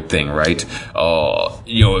multi-billion-dollar thing, right?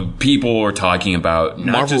 People are talking about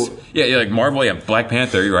not Marvel. just like Marvel, Black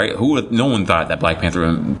Panther, right? No one thought that Black Panther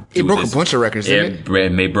it broke a bunch of records, didn't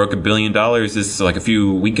it? It broke $1 billion. This is like a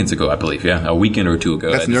few weekends ago, I believe. Yeah, a weekend or two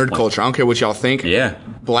ago. That's nerd culture. I don't care what y'all think. Yeah,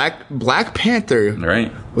 Black Panther,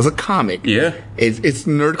 right, was a comic. Yeah, it's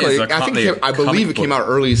nerd culture. I believe it came out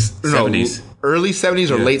early 70s. Early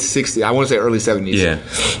 70s or late 60s. I want to say early 70s. Yeah.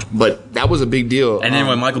 But that was a big deal. And then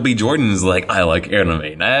when Michael B. Jordan is like, I like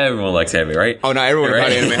anime. Not everyone likes anime, right? Oh, not everyone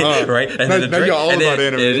likes anime. Right? And then you're all about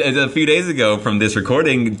anime. And a few days ago from this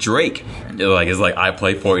recording, Drake is like, I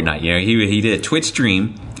play Fortnite. He did a Twitch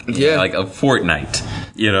stream. Like a Fortnite.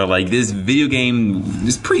 This video game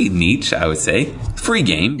is pretty niche, I would say. Free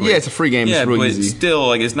game. It's a free game. It's real easy.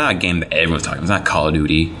 Still, it's not a game that everyone's talking about. It's not Call of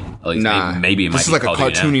Duty. At least maybe it might be. This is like a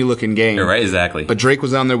cartoony looking game. You're right, exactly. But Drake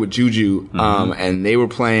was on there with Juju, and they were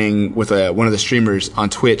playing with one of the streamers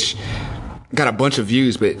on Twitch. Got a bunch of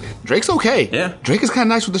views, but Drake's okay. Yeah. Drake is kind of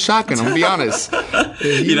nice with the shotgun, I'm going to be honest.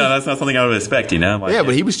 That's not something I would expect,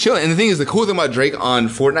 but he was chilling. And the thing is, the cool thing about Drake on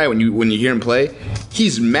Fortnite, when you hear him play,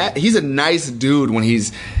 he's a nice dude when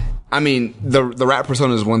he's... I mean, the rap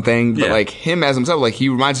persona is one thing, but him as himself, he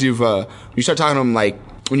reminds you of... when you start talking to him,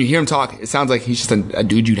 when you hear him talk, it sounds like he's just a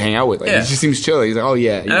dude you'd hang out with. He just seems chill. He's like, oh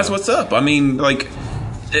yeah. And that's what's up. I mean, one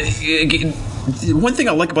thing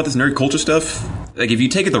I like about this nerd culture stuff like if you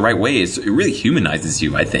take it the right way, it really humanizes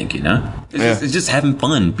you. I think it's just having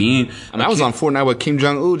fun being. I was on Fortnite with Kim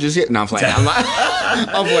Jong Un just yet. No, I'm playing.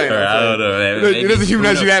 I'm playing. I don't know. Man. It doesn't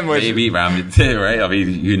humanize you that much. Maybe, right? I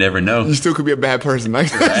mean, you never know. You still could be a bad person. Like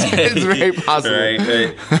it's very possible. Right.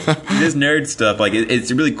 This nerd stuff, like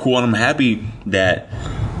it's really cool, and I'm happy that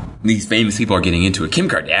these famous people are getting into it. Kim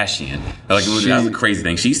Kardashian, that was a crazy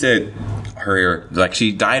thing. She said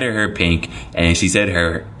she dyed her hair pink, and she said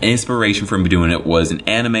her inspiration from doing it was an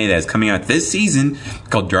anime that's coming out this season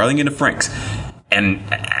called Darling in the Franxx. And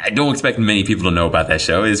I don't expect many people to know about that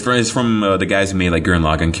show. It's from the guys who made like Gurren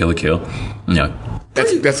Lagann, Kill la Kill.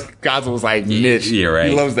 That's Goswell's like niche. Yeah, right.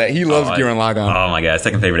 He loves that. He loves Gurren Lagann. Oh my god,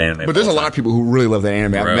 second favorite anime. But there's a lot of people who really love that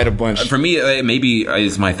anime. I've met a bunch. For me, maybe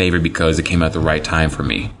it's my favorite because it came out at the right time for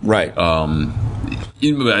me. Right.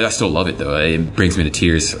 I still love it though. It brings me to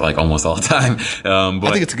tears like almost all the time. But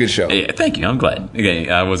I think it's a good show. Yeah, thank you. I'm glad. Okay,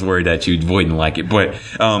 I was worried that you wouldn't like it, but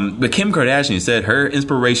Kim Kardashian said her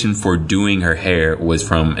inspiration for doing her hair was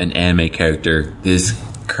from an anime character this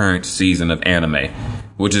current season of anime,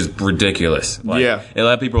 which is ridiculous. Like, a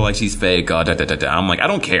lot of people are like, she's fake. I'm like, I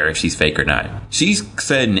don't care if she's fake or not. She's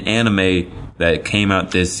said an anime that came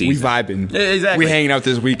out this season. We vibing. Exactly. We hanging out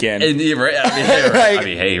this weekend. And, right? I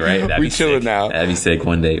mean, hey, right? We chilling now. That'd be sick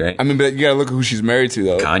one day, right? I mean, but you gotta look at who she's married to,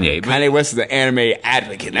 though. Kanye West is an anime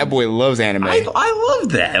advocate. That boy loves anime. I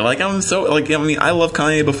love that. Like, I love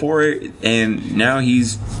Kanye before, and now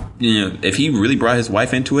he's, if he really brought his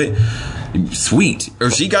wife into it, sweet.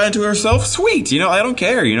 Or she got into it herself, sweet. I don't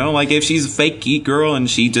care. Like, if she's a fake geek girl and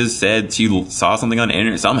she just said she saw something on the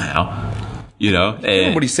internet somehow. I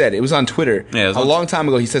remember what he said. It was on Twitter. Yeah, a long time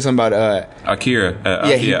ago. He said something about Akira.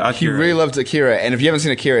 Akira. He really loves Akira. And if you haven't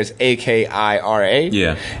seen Akira, it's Akira.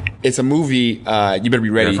 Yeah. It's a movie. You better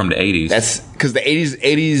be ready. Yeah, from the 80s. That's because the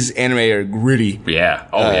 80s anime are gritty. Yeah.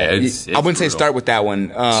 It's I wouldn't say start with that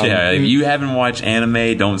one. If you haven't watched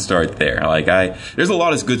anime, don't start there. Like there's a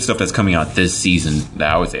lot of good stuff that's coming out this season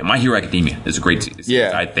that I would say. My Hero Academia is a great season.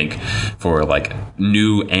 Yeah. I think for like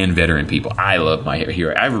new and veteran people. I love My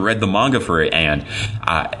Hero. I've read the manga for it, and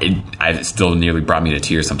it still nearly brought me to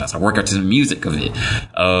tears sometimes. I work out to the music of it.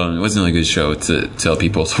 It wasn't a good show to tell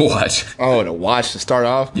people to watch. Oh, to start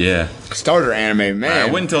off? Yeah. Starter anime, man.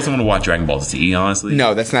 I wouldn't tell someone to watch Dragon Ball Z, honestly.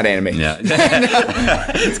 No, that's not anime. Yeah.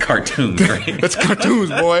 It's cartoons, right? That's cartoons,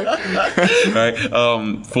 boy. Right.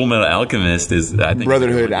 Full Metal Alchemist is, I think,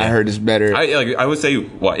 Brotherhood. I heard is better. I would say,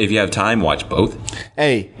 if you have time, watch both.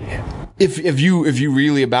 Hey, if you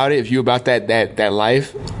really about it, if you about that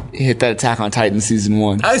life, hit that Attack on Titan season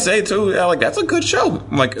 1. I say too. That's a good show.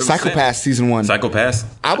 Like Psycho-Pass season 1. Psycho-Pass.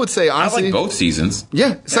 I would say honestly, I like both seasons.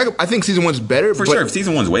 Yeah, I think season 1's better for sure.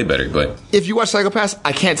 Season 1's way better, but if you watch Psycho-Pass,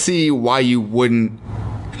 I can't see why you wouldn't.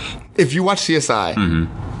 If you watch CSI,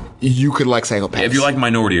 you could like Psycho-Pass. If you like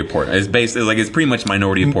Minority Report, it's pretty much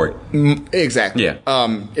Minority Report. Exactly. Yeah.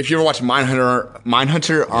 If you ever watch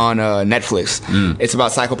Mindhunter on Netflix, it's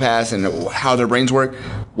about psychopaths and how their brains work.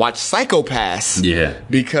 Watch Psycho-Pass. Yeah.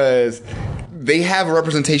 Because they have a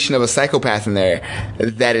representation of a psychopath in there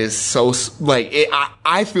that is so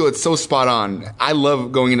I feel it's so spot on. I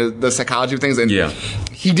love going into the psychology of things, and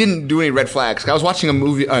he didn't do any red flags. I was watching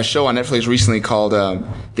a show on Netflix recently called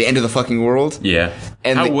The End of the Fucking World. Yeah.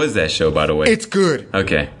 And how was that show, by the way? It's good.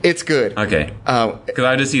 Okay. It's good. Okay. Because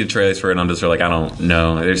I just see the trailers for it, and I'm just like, I don't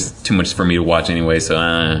know. There's too much for me to watch anyway, so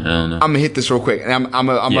I don't know. I'm gonna hit this real quick, and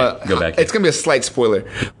go back. It's gonna be a slight spoiler,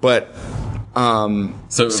 but.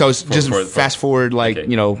 So just fast forward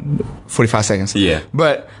 45 seconds. Yeah.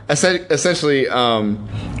 But essentially,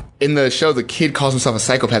 in the show, the kid calls himself a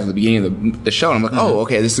psychopath at the beginning of the show, and I'm like, oh,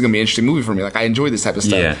 okay, this is gonna be an interesting movie for me. Like, I enjoy this type of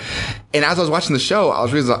stuff. Yeah. And as I was watching the show, I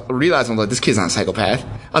was realizing, this kid's not a psychopath.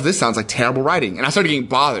 This sounds like terrible writing, and I started getting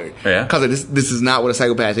bothered. Yeah. Because this is not what a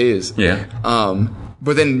psychopath is. Yeah.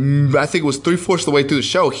 But then I think it was 3/4 of the way through the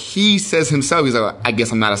show, he says himself, he's like, I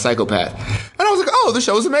guess I'm not a psychopath. And I was like, oh, the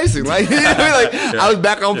show is amazing. Like, I was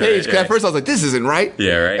back on page. Because at first I was like, this isn't right.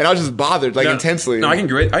 Yeah, right. And I was just bothered, intensely. No, I can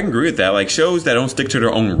agree with that. Like, shows that don't stick to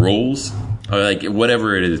their own rules, or like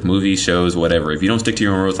whatever it is, movies, shows, whatever. If you don't stick to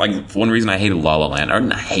your own rules, like one reason I hated La La Land, or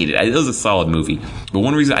not hated it was a solid movie. But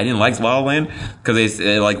one reason I didn't like La La Land, because they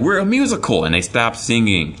said, we're a musical, and they stopped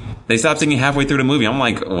singing. They stopped singing halfway through the movie. I'm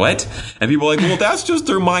like, what? And people are like, well, that's just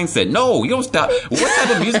their mindset. No, you don't stop. What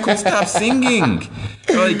type of musical stop singing?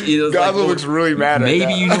 Goswell looks really mad at maybe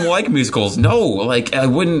that. You don't like musicals. No, I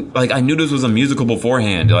wouldn't, I knew this was a musical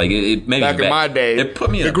beforehand. It made back me in my day, it put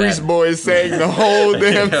me in the Grease Boys sang the whole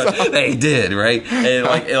damn song. They did, right? And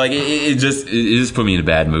it just put me in a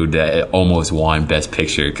bad mood that it almost won Best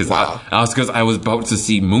Picture, because I was about to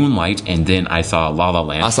see Moonlight, and then I saw La La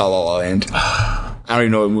Land. I saw La La Land. I don't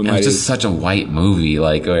even know what Moonlight is. It's just such a white movie.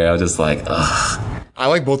 Like, I was just like, ugh. I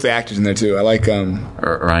like both the actors in there too. I like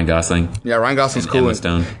Ryan Gosling. Yeah, Ryan Gosling's cool. Emma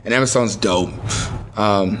Stone. And Emma Stone's dope.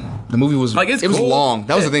 The movie was like, it was cool. long.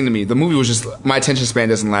 That was the thing to me. The movie was just, my attention span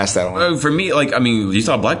doesn't last that long. For me, like, I mean, you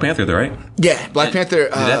saw Black Panther though, right? Yeah, Black Panther.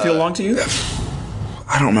 Did that feel long to you?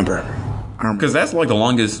 I don't remember. Because that's like the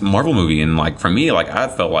longest Marvel movie, and like for me, like I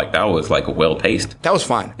felt like that was like well paced. That was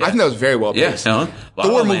fine. Yeah. I think that was very well paced. Yeah,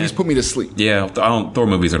 Thor movies put me to sleep. Yeah, Thor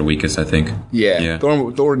movies are the weakest, I think. Yeah.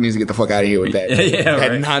 Thor needs to get the fuck out of here with that.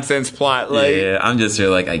 That nonsense plot. Like, yeah, I'm just here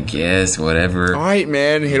like, I guess whatever. All right,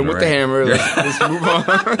 man, hit him with the hammer. Let's move on.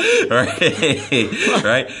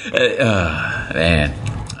 right. Man.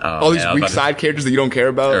 All these weak side characters that you don't care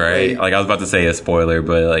about. Right. Like I was about to say a spoiler,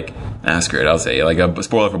 but like, screw it. I'll say like a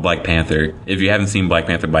spoiler for Black Panther. If you haven't seen Black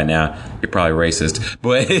Panther by now, you're probably racist.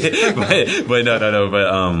 But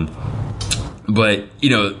but you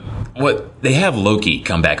know what? They have Loki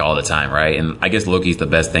come back all the time, right? And I guess Loki's the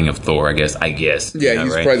best thing of Thor. I guess. Yeah,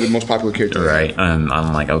 he's probably the most popular character. Right.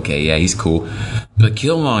 I'm like, okay, yeah, he's cool. But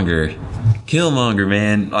Killmonger,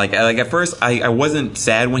 man. Like at first, I wasn't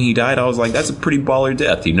sad when he died. I was like, that's a pretty baller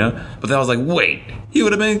death, you know? But then I was like, wait, he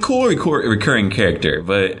would have been a cool recurring character.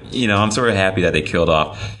 But, you know, I'm sort of happy that they killed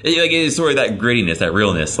off. It's sort of that grittiness, that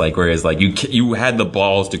realness, like, whereas, like, you had the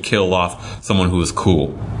balls to kill off someone who was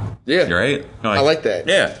cool. Yeah. Right? Like, I like that.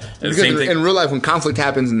 Yeah. Because in real life, when conflict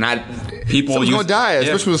happens, someone's going to die,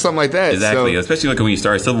 especially with something like that. Exactly. So, especially like when you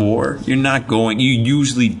start a civil war, you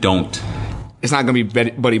usually don't. It's not going to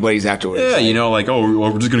be buddies afterwards. Yeah, you know, like, oh,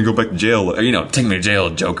 we're just going to go back to jail. Or, you know, take me to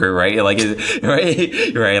jail, Joker, right? Like,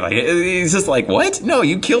 right? Like, it's just like, what? No,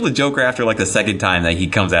 you kill the Joker after, like, the second time that he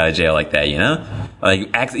comes out of jail like that, you know?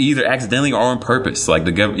 Like, either accidentally or on purpose. Like,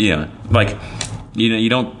 you know, like, you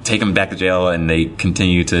don't take him back to jail and they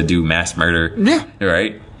continue to do mass murder. Yeah.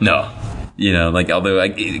 Right? No. You know, like, although,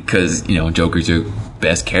 like, because, you know, Joker's your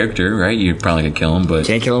best character, right? You're probably going to kill him, but...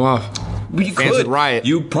 Can't kill him off. You could riot.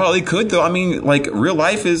 You probably could, though. I mean, like, real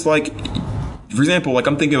life is like, for example, like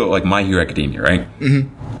I'm thinking about like My Hero Academia, right?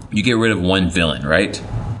 Mm-hmm. You get rid of one villain, right?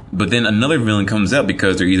 But then another villain comes up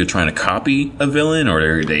because they're either trying to copy a villain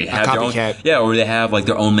or they have their own, or they have like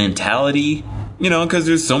their own mentality. You know, because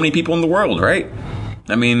there's so many people in the world, right?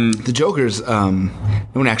 I mean, the Joker's. No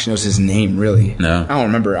one actually knows his name, really. No, I don't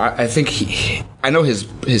remember. I think I know his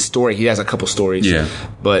story. He has a couple stories. Yeah,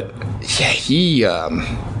 but yeah, he.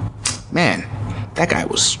 Man, that guy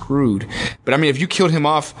was screwed. But I mean, if you killed him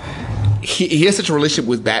off, he has such a relationship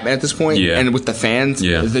with Batman at this point, and with the fans.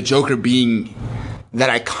 Yeah. The Joker being that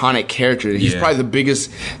iconic character, he's probably the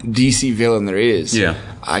biggest DC villain there is. Yeah,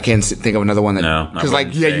 I can't think of another one that because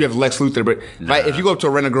you have Lex Luthor, but if you go up to a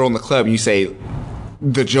rent a girl in the club and you say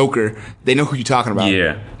the Joker, they know who you're talking about.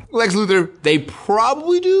 Yeah. Lex Luthor, they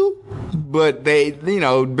probably do, but they, you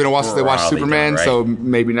know, been a while since they watched Superman, right? So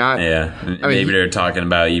maybe not. Yeah, I mean, maybe they're talking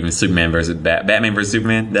about even Superman versus Batman versus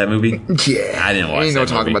Superman, that movie. Yeah, I didn't watch. Ain't no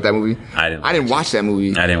talking about that movie. I didn't watch that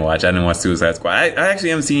movie. I didn't watch Suicide Squad. I actually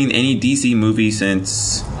haven't seen any DC movie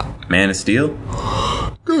since Man of Steel.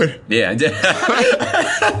 Good. Yeah, that's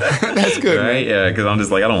good, right? Yeah, because I'm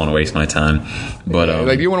just like, I don't want to waste my time. But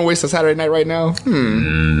like, do you want to waste a Saturday night right now?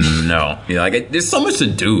 No. Yeah, like there's so much to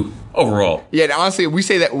do overall. Yeah, honestly, we're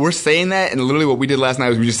saying that, and literally what we did last night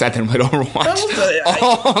was we just sat there and played Overwatch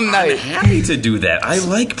all night. I'm happy to do that. I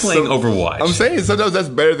like playing Overwatch. I'm saying sometimes that's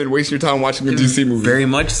better than wasting your time watching a DC movie. Very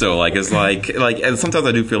much so. Like it's like sometimes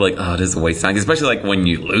I do feel like, oh, this is a waste of time, especially like when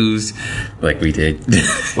you lose, like we did.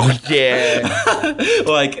 Oh yeah.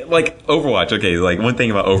 like Overwatch. Okay, like one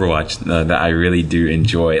thing about Overwatch that I really do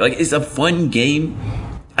enjoy. Like it's a fun game.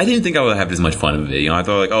 I didn't think I would have this much fun with it. You know, I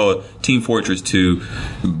thought like, oh, Team Fortress 2,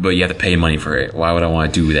 but you have to pay money for it. Why would I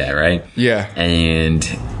want to do that, right? Yeah. And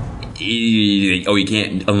you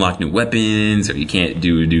can't unlock new weapons, or you can't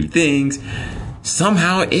do new things.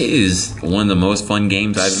 Somehow it is one of the most fun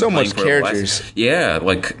games I've been playing for. So much characters. Yeah,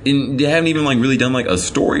 like they haven't even like really done like a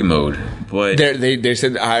story mode. But they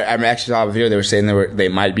said I actually saw a video. They were saying they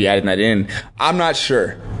might be adding that in. I'm not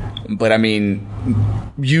sure, but I mean,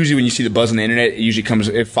 usually when you see the buzz on the internet,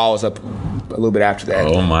 it follows up a little bit after that.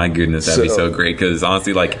 Oh my goodness, that'd be so great, because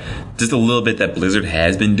honestly, like just a little bit that Blizzard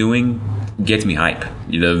has been doing gets me hype.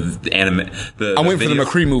 You know, the anime. I'm waiting for the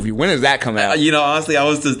McCree movie. When does that come out? You know, honestly, I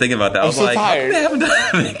was just thinking about that. I was so tired.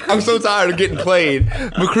 I'm so tired of getting played.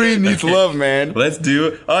 McCree needs love, man. Let's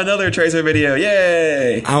do another Tracer video.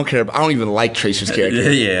 Yay! I don't care. I don't even like Tracer's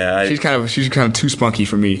character. Yeah, she's kind of too spunky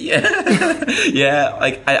for me. Yeah, yeah.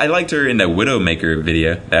 Like I liked her in the Widowmaker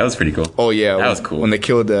video. That was pretty cool. Oh yeah, that was cool when they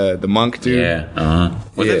killed the monk dude. Yeah.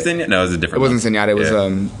 Was it Zenyatta? No, it was a different. It wasn't Zenyatta. It was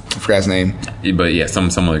I forgot his name. But yeah, some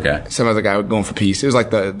other guy. Some other guy going for peace. It was like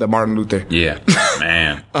the Martin Luther. Yeah,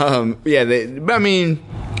 man. But I mean,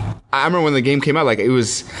 I remember when the game came out, like, it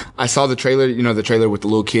was, I saw the trailer, the trailer with the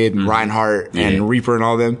little kid and Reinhardt and Reaper and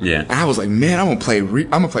all them. Yeah. And I was like, man, I'm going to play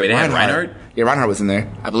Reinhardt. Yeah, Reinhardt was in there,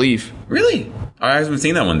 I believe. Really? I haven't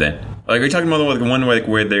seen that one then. Like, are you talking about the one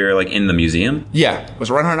where they're like in the museum? Yeah.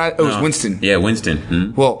 Was Reinhardt not? It was Winston. Yeah, Winston.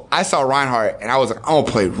 Hmm? Well, I saw Reinhardt and I was like, I'm going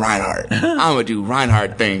to play Reinhardt. I'm going to do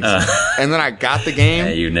Reinhardt things. And then I got the game.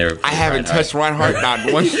 I haven't touched Reinhardt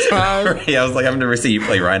not one time. Yeah, I was like, I've never seen you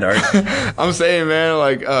play Reinhardt. I'm saying, man,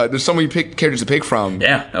 like, there's so many characters to pick from.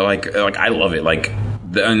 Yeah. Like I love it. Like,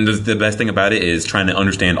 the best thing about it is trying to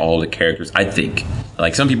understand all the characters, I think.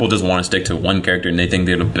 Like, some people just want to stick to one character and they think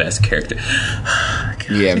they're the best character.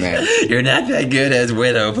 Yeah, man. You're not that good as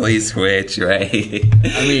Widow. Please switch, right?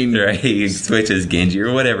 I mean, right? Switch as Genji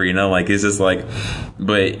or whatever, like, it's just like,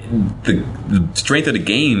 but the strength of the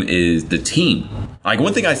game is the team. Like,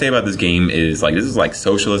 one thing I say about this game is, like, this is like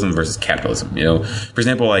socialism versus capitalism, For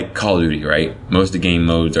example, like Call of Duty, right? Most of the game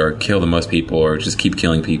modes are kill the most people or just keep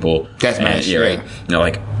killing people. Deathmatch, yeah.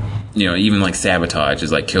 Right? Even like sabotage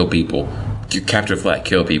is like kill people. You capture the flag,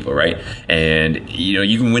 kill people, right? And,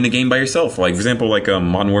 you can win the game by yourself. Like, for example, like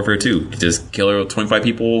Modern Warfare 2. You just kill a 25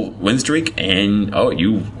 people win streak, and,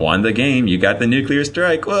 you won the game. You got the nuclear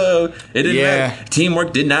strike. Whoa. It didn't matter.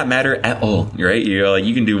 Teamwork did not matter at all, right?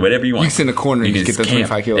 You can do whatever you want. You can sit in the corner and just get the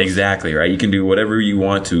 25 kills. Exactly, right? You can do whatever you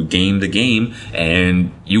want to game the game,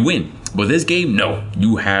 and you win. But this game, no.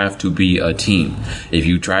 You have to be a team. If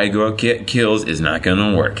you try to go out get kills, it's not going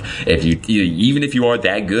to work. Even if you are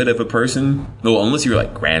that good of a person, well, unless you're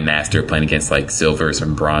like Grandmaster playing against like silvers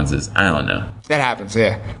and bronzes, I don't know. That happens,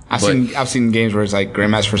 yeah. I've seen games where it's like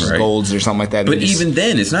Grandmaster versus golds or something like that. But even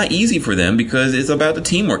then, it's not easy for them because it's about the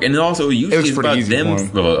teamwork, and also usually it's about them.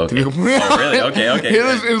 Oh, really? Okay.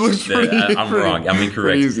 It looks pretty. I'm wrong. I'm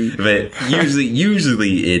incorrect. But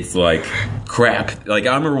usually it's like crap. Like,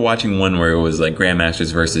 I remember watching one where it was like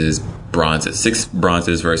Grandmasters versus bronzes, 6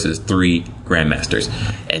 bronzes versus 3 Grandmasters,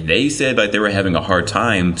 and they said like they were having a hard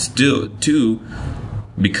time still too.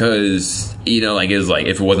 Because, like, it's like,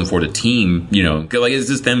 if it wasn't for the team, like, it's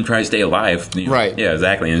just them trying to stay alive. Right. Yeah,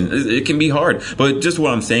 exactly. And it can be hard. But just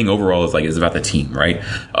what I'm saying overall is, like, it's about the team, right?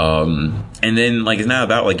 And then, like, it's not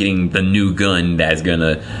about, like, getting the new gun that's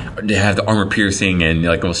gonna have the armor piercing and,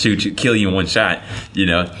 like, will kill you in one shot,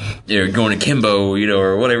 You're going to Kimbo,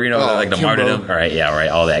 or whatever, like the Kimbo. martyrdom. All right, yeah, right,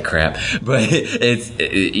 all that crap. But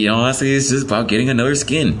honestly, it's just about getting another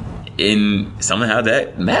skin. And somehow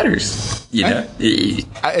that matters,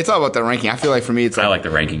 It's all about the ranking. I feel like for me, it's like, I like the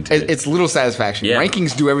ranking too. It's little satisfaction. Yeah.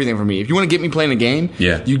 Rankings do everything for me. If you want to get me playing a game,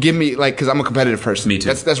 you give me, like, because I'm a competitive person. Me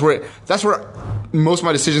too. That's where most of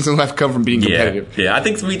my decisions in life come from being competitive. Yeah, I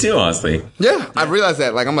think it's me too, honestly. Yeah, I realized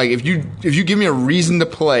that. Like, I'm like, if you give me a reason to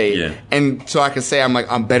play, and so I can say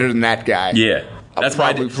I'm better than that guy. Yeah. That's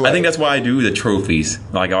why I think that's why I do the trophies.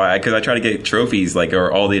 Like, because I try to get trophies, like,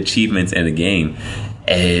 or all the achievements in the game.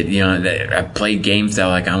 And, I play games that,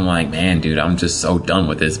 like, I'm like, man, dude, I'm just so done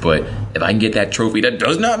with this. But if I can get that trophy, that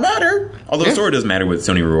does not matter. Although it sort of does matter with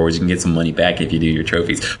Sony Rewards. You can get some money back if you do your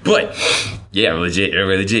trophies. But, yeah, legit.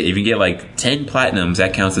 If you get, like, 10 platinums,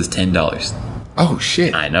 that counts as $10. Oh,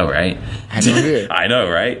 shit. I know, right? I know,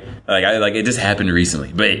 right? Like, it just happened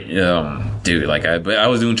recently. But, dude, like, I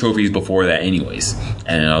was doing trophies before that anyways.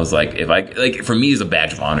 And I was like, for me, it's a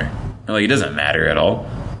badge of honor. Like, it doesn't matter at all.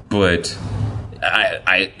 But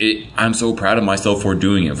I'm so proud of myself for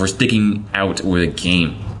doing it, for sticking out with a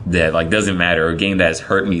game that, like, doesn't matter, a game that has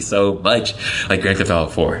hurt me so much, like Grand Theft Auto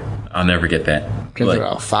 4. I'll never get that. Grand Theft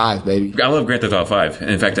Auto 5, baby. I love Grand Theft Auto 5.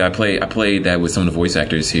 In fact, I played that with some of the voice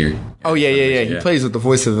actors here. Oh, yeah. He plays with the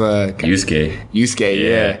voice of Yusuke,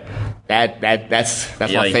 yeah. That's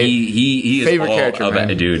my favorite character,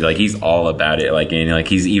 man. Dude, like, he's all about it. Like, and like,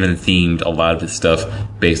 he's even themed a lot of his stuff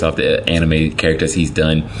based off the anime characters he's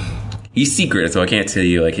done. He's secret, so I can't tell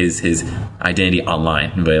you, like, his identity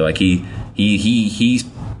online. But, like, he's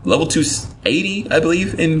level 280, I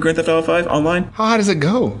believe, in Grand Theft Auto 5 online. How high does it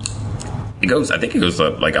go? I think it goes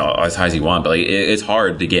up, like, as high as you want. But, like, it's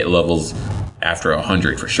hard to get levels after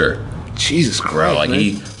 100 for sure. Jesus Christ, bro! Like,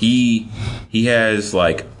 man. he has,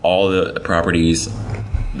 like, all the properties.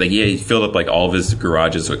 Like, he filled up, like, all of his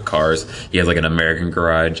garages with cars. He has, like, an American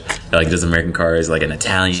garage. Like, does American cars, like, an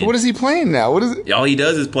Italian. So what is he playing now? What is it? All he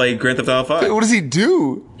does is play Grand Theft Auto 5. What does he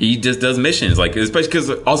do? He just does missions. Like, especially because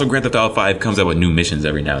also Grand Theft Auto 5 comes out with new missions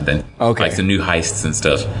every now and then. Okay. Like, some new heists and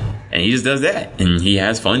stuff. And he just does that. And he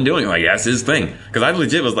has fun doing it. Like, that's his thing. Because I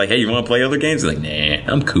legit was like, hey, you want to play other games? He's like,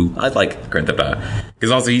 nah, I'm cool. I like Grand Theft Auto.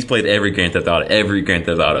 Because also he's played every Grand Theft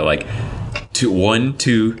Auto. Like, 1,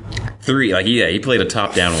 2, 3. Like, yeah, he played a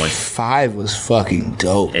top-down one. 5 was fucking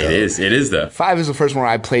dope. It is, though. 5 is the first one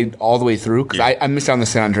I played all the way through. Because I missed out on the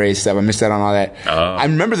San Andreas stuff. I missed out on all that. I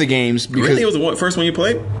remember the games. Because really? It was the first one you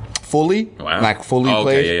played? Fully? Wow. Like, fully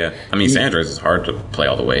played? Okay, yeah. I mean, San Andreas is hard to play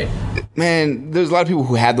all the way. Man, there's a lot of people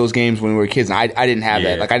who had those games when we were kids, and I didn't have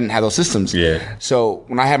that. Like, I didn't have those systems. Yeah. So,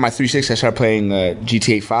 when I had my 360, I started playing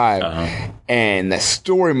GTA 5, and that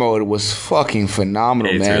story mode was fucking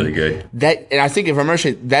phenomenal, man. It's really good. And I think if I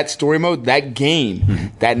remember that story mode, that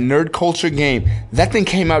game, that nerd culture game, that thing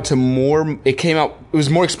came out it was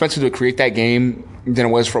more expensive to create that game than it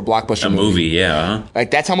was for a blockbuster movie. Yeah.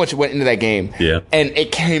 Like, that's how much went into that game. Yeah. And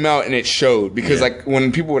it came out and it showed. Because, like,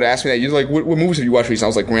 when people would ask me that, you're like, what movies have you watched recently? I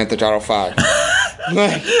was like, Grand Theft Auto 5.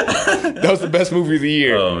 Like, that was the best movie of the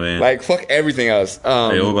year. Oh, man. Like, fuck everything else.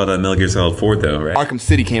 Hey, what about that Metal Gear Solid 4, though, right? Arkham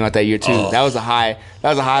City came out that year, too. That was a high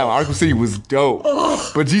one. Arkham City was dope.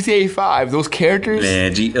 But GTA 5, those characters.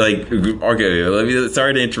 Man,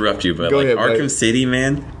 sorry to interrupt you, but Arkham City,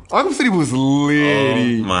 man. Arkham City was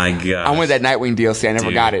litty. Oh my god! I wanted that Nightwing DLC. I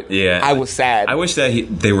never got it. Yeah, I was sad. I wish that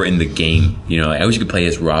they were in the game. You know, I wish you could play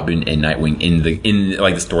as Robin and Nightwing in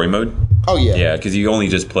like the story mode. Oh yeah, yeah, because you only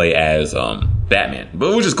just play as Batman,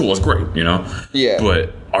 but which is cool. It's great, you know. Yeah.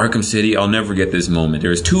 But Arkham City, I'll never get this moment.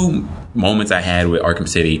 There's 2 moments I had with Arkham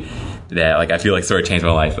City that I feel like sort of changed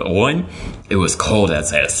my life. One, it was cold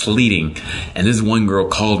outside, sleeting, and this one girl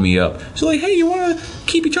called me up. She's like, "Hey, you want to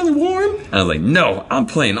keep each other warm?" I was like, "No, I'm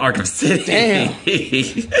playing Arkham City." Damn.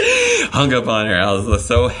 Hung up on her. I was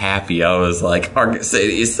so happy. I was like, Arkham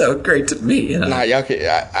City is so great to me. You know? Nah, y'all can,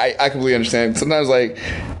 I completely understand. Sometimes, like,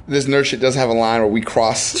 this nerd shit does have a line where we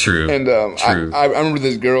cross. True. And True. I remember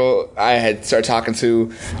this girl I had started talking to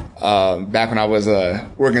back when I was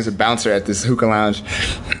working as a bouncer at this hookah lounge.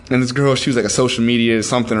 And this girl, she was like a social media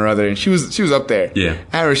something or other, and she was up there. Yeah.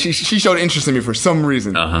 I remember she showed interest in me for some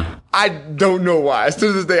reason. I don't know why. Still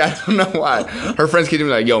to this day, I don't know why. Her friends came to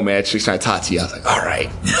me like, "Yo, man, she's trying to talk to you." I was like, "All right."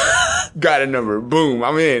 Got a number. Boom.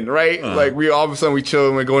 I'm in, right? Like, we all of a sudden we chill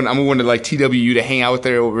and we're going, I'm going to like TWU to hang out with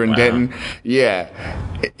her over in Denton. Yeah.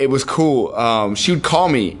 It was cool. She would call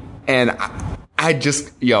me and I'm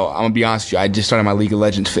gonna be honest with you, I just started my League of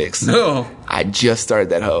Legends fix. No. I just started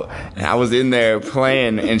that hoe. And I was in there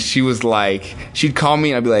playing and she was like, she'd call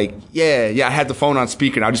me and I'd be like, yeah, I had the phone on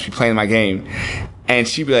speaker and I'll just be playing my game. And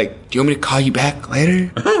she'd be like, "Do you want me to call you back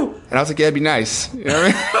later?" And I was like, "Yeah, that'd be nice." You know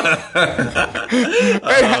what I mean?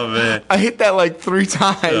 Oh, man. I hit that like 3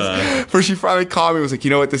 times before she finally called me and was like,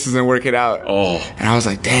 "You know what? This isn't working out." Oh. And I was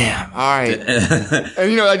like, "Damn, all right."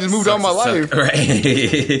 And I just moved on my life. Right.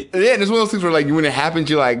 Yeah, and it's one of those things where like when it happens,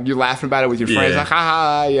 you're laughing about it with your friends, like,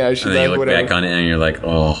 ha, yeah. She's and then like, you look whatever. back on it and you're like,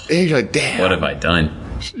 oh. And you're like, damn. What have I done?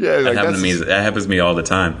 Yeah, like, that happens to me all the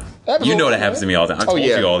time. You know that happens to me all the time. I told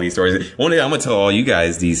you all these stories. One day I'm gonna tell all you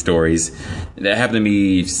guys these stories that happened to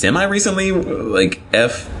me semi-recently. Like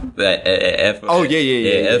F. Oh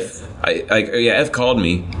yeah. F called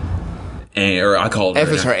me, or I called her. F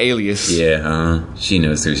is her alias. Yeah, she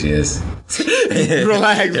knows who she is.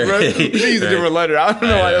 Relax, bro. She used a different letter. I don't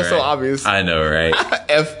know why that's so obvious. I know, right?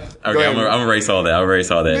 F. Okay, I'm gonna erase all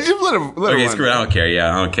that. Just let her okay, screw it. I don't care.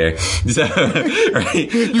 Yeah, I don't care.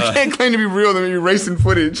 Right? You can't claim to be real and you're erasing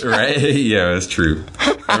footage. Right? Yeah, that's true.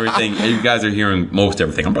 Everything. You guys are hearing most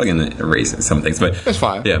everything. I'm probably gonna erase some things, but that's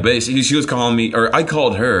fine. Yeah, but she was calling me, or I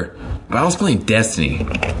called her, but I was playing Destiny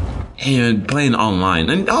and playing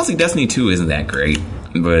online. And honestly, Destiny 2 isn't that great,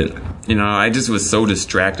 but I just was so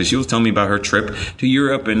distracted. She was telling me about her trip to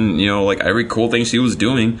Europe and like every cool thing she was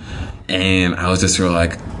doing, and I was just sort of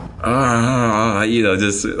like,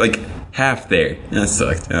 just like half there. That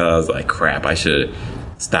sucked. I was like, crap, I should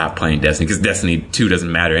stop playing Destiny, because Destiny 2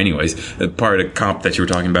 doesn't matter anyways. Part of the comp that you were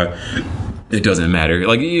talking about, it doesn't matter.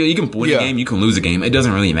 Like, you can win a game, you can lose a game. It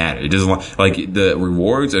doesn't really matter. It doesn't, like, the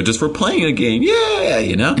rewards are just for playing a game.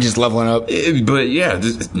 Yeah, just leveling up. But yeah,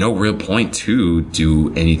 there's no real point to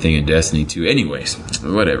do anything in Destiny 2. Anyways,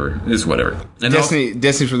 whatever. It's whatever. And Destiny,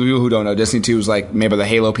 for the people who don't know, Destiny 2 was like made by the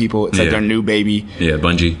Halo people. It's like their new baby. Yeah,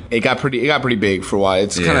 Bungie. It got pretty big for a while.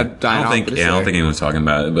 It's kind of dying off. I don't think anyone's talking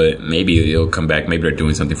about it, but maybe it'll come back. Maybe they're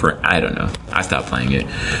doing something for it. I don't know. I stopped playing it.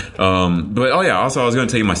 But also I was going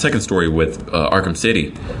to tell you my second story with Arkham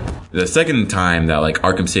City. the second time that like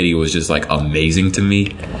Arkham City was just like amazing to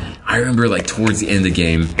me, I remember like towards the end of the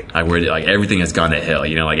game, where like everything has gone to hell.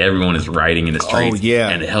 You know, like everyone is riding in the streets,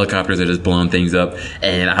 and the helicopters are just blowing things up.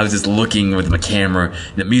 And I was just looking with my camera,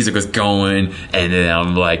 and the music was going, and then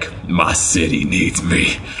I'm like, my city needs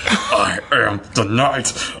me. I am the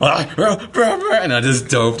knight. And I just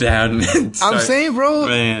dove down. I'm saying, bro,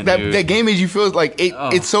 man, that game made you feel like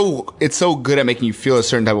it's so good at making you feel a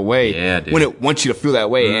certain type of way when it wants you to feel that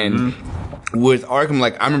way. And with Arkham,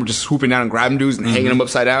 like I remember just swooping down and grabbing dudes and hanging them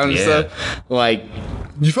upside down and stuff. Like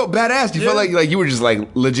you felt badass. You felt like you were just like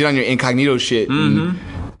legit on your incognito shit. And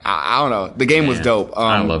I don't know. The game was dope.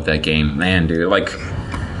 I love that game, man, dude. Like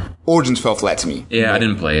Origins fell flat to me. Yeah, I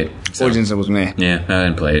didn't play it. So. Origins was meh. Yeah, I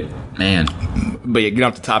didn't play it, man. But yeah, get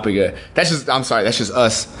off the topic. That's just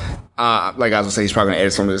us. Like I was gonna say, he's probably gonna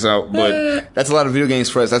edit some of this out, but that's a lot of video games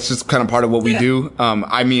for us. That's just kind of part of what we do.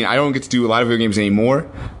 I mean, I don't get to do a lot of video games anymore.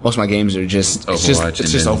 Most of my games are just Overwatch.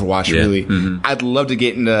 It's just Overwatch, really. I'd love to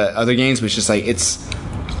get into other games, but it's just like this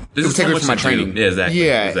is take away from my training. Yeah, exactly.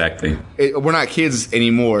 Yeah, exactly. We're not kids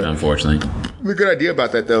anymore. Unfortunately, the good idea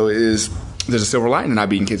about that though is there's a silver lining in not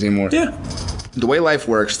being kids anymore. Yeah. The way life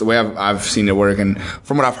works, the way I've seen it work, and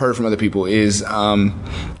from what I've heard from other people is,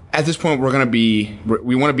 at this point, we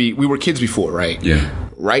were kids before, right? Yeah.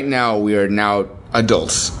 Right now, we are now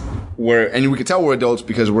adults. And we can tell we're adults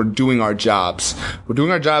because we're doing our jobs. We're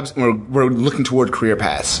doing our jobs, and we're looking toward career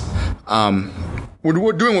paths.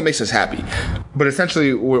 We're doing what makes us happy. But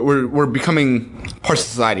essentially, we're becoming parts of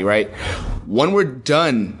society, right? When we're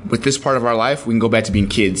done with this part of our life, we can go back to being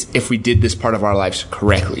kids if we did this part of our lives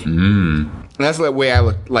correctly. And that's the way I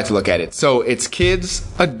like to look at it. So it's kids,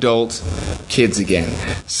 adult, kids again.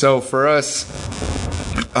 So for us,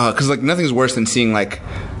 because like nothing's worse than seeing like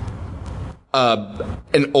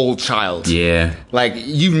an old child. Yeah. Like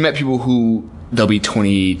you've met people who they'll be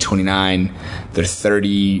 20, 29, they're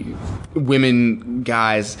 30, women,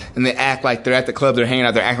 guys, and they act like they're at the club, they're hanging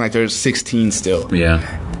out, they're acting like they're 16 still.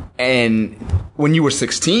 Yeah. And when you were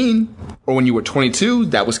 16 or when you were 22,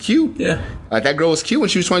 that was cute. Yeah. Like that girl was cute when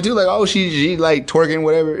she was 22. Like, oh, she like twerking,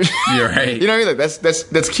 whatever. You're right. You know what I mean? Like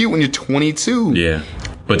that's cute when you're 22. Yeah.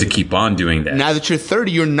 But to keep on doing that. Now that you're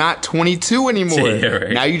 30, you're not 22 anymore. Yeah,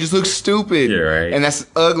 right. Now you just look stupid. You're right. And that's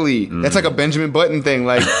ugly. That's like a Benjamin Button thing.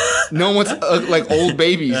 Like, no one's like old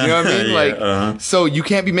babies. You know what I mean? Like, so you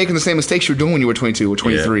can't be making the same mistakes you were doing when you were 22 or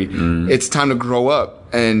 23. Yeah. It's time to grow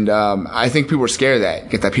up. And I think people are scared of that.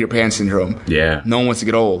 Get that Peter Pan syndrome. Yeah. No one wants to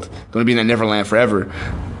get old. Don't want to be in that Neverland forever.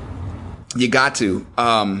 You got to.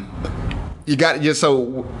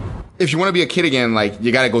 So if you want to be a kid again, like,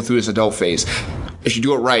 you got to go through this adult phase. If you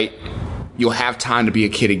do it right, you'll have time to be a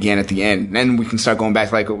kid again at the end. And then we can start going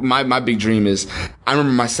back. Like, my big dream is, I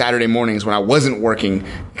remember my Saturday mornings when I wasn't working,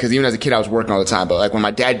 because even as a kid I was working all the time, but like when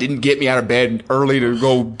my dad didn't get me out of bed early to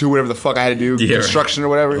go do whatever the fuck I had to do, construction or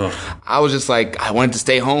whatever, I was just like, I wanted to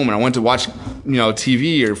stay home and I wanted to watch,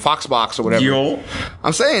 TV or Foxbox or whatever.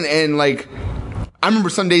 I'm saying, and like, I remember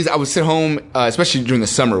some days I would sit home, especially during the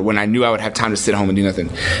summer when I knew I would have time to sit home and do nothing.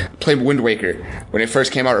 Play Wind Waker when it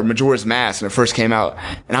first came out, or Majora's Mask when it first came out,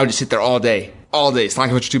 and I would just sit there all day. Sonic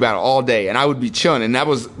Adventure 2 battle all day, and I would be chilling. And that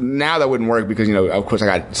wouldn't work because, of course I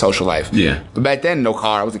got social life. Yeah. But back then, no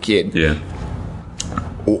car. I was a kid. Yeah.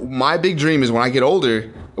 My big dream is when I get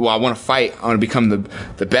older, well, I want to fight. I want to become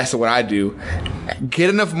the best at what I do.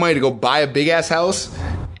 Get enough money to go buy a big ass house,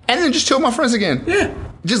 and then just chill with my friends again. Yeah.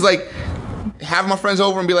 Just like have my friends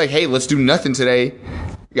over and be like, hey, let's do nothing today.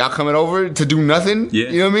 Y'all coming over to do nothing? Yeah.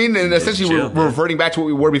 You know what I mean? And essentially we're reverting back to what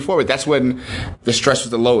we were before, but that's when the stress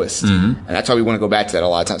was the lowest. And that's why we want to go back to that a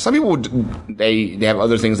lot of times. Some people, they have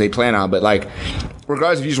other things they plan on, but like,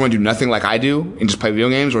 regardless if you just want to do nothing like I do and just play video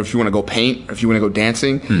games, or if you want to go paint, or if you want to go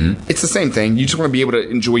dancing, it's the same thing. You just want to be able to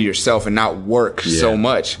enjoy yourself and not work so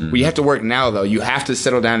much. Well, you have to work now, though. You have to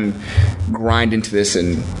settle down and grind into this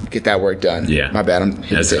and get that work done. Yeah. My bad.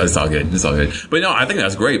 It's all good. It's all good. But no, I think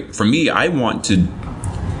that's great. For me, I want to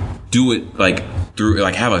do it like through,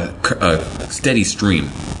 like have a steady stream.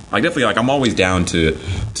 Like definitely, like I'm always down to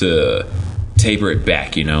taper it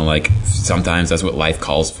back, like sometimes that's what life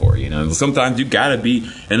calls for, sometimes you gotta be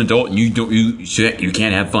an adult and you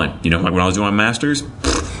can't have fun, like when I was doing my masters,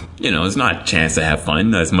 it's not a chance to have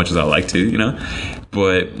fun as much as I like to,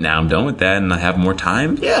 but now I'm done with that and I have more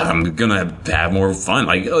time. Yeah, I'm gonna have more fun.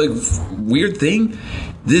 Like weird thing,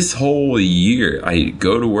 this whole year I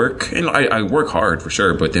go to work and I work hard for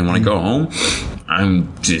sure, but then when I go home,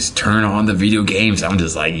 I'm just turn on the video games. I'm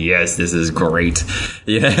just like, yes, this is great.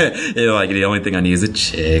 Yeah, like the only thing I need is a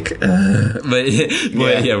chick. But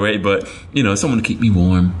right. But someone to keep me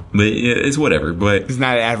warm. But it's whatever. But it's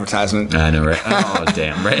not an advertisement. I know, right? Oh,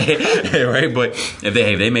 damn, right, right. But if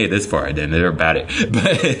they made it this far, then they're about it.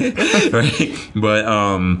 But right, but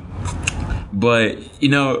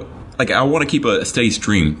like I want to keep a steady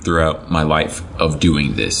stream throughout my life of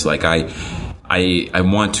doing this. Like I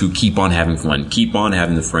want to keep on having fun, keep on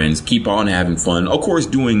having the friends, keep on having fun. Of course,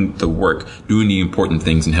 doing the work, doing the important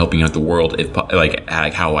things, and helping out the world, if like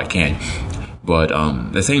how I can. But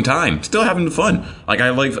at the same time, still having fun. Like I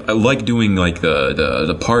like doing like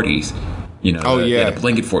the parties. The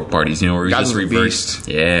blanket fort parties. Where we just reversed.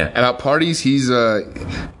 Yeah. About parties, God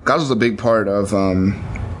was a big part of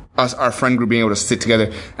us, our friend group, being able to sit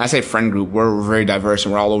together. I say friend group, we're very diverse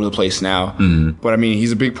and we're all over the place now. Mm-hmm. But I mean,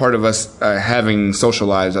 he's a big part of us having social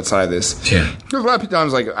lives outside of this. Yeah. There's a lot of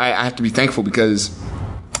times like I have to be thankful because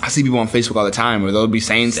I see people on Facebook all the time where they'll be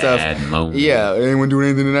saying sad stuff. Moment. Yeah, anyone doing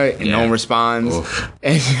anything tonight? And no one responds.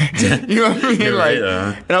 And, you know what I mean? You're like,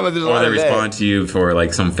 right, and I'm like, there's a lot or of they respond to you for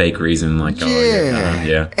like some fake reason, like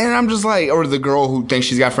yeah. And I'm just like, or the girl who thinks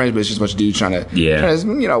she's got friends, but it's just a bunch of dudes trying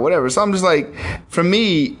to whatever. So I'm just like, for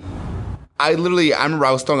me, I remember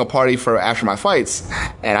I was throwing a party for after my fights,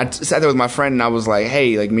 and I sat there with my friend, and I was like,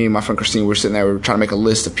 hey, like me and my friend Christine, we're sitting there, we're trying to make a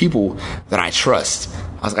list of people that I trust.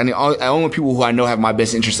 I was like, I only want people who I know have my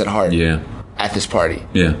best interest at heart. Yeah. At this party.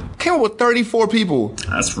 Yeah. Came up with 34 people.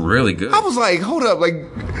 That's really good. I was like, hold up, like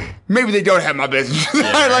maybe they don't have my best interest.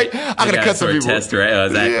 Yeah, like I gotta cut some people. Test, right? Oh,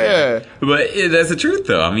 exactly. Yeah. But that's the truth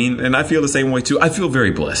though. I mean, and I feel the same way too. I feel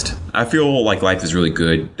very blessed. I feel like life is really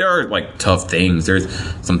good. There are like tough things. There's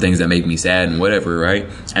some things that make me sad and whatever, right?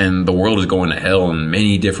 And the world is going to hell in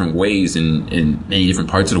many different ways in many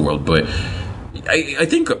different parts of the world. But I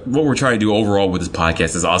think what we're trying to do overall with this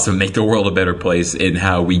podcast is also make the world a better place in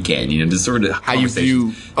how we can, just sort of how you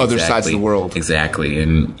view other sides of the world. Exactly.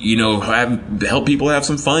 And, help people have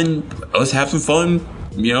some fun, us have some fun,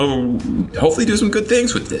 hopefully do some good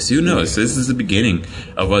things with this. Who knows? This is the beginning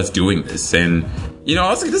of us doing this. And, I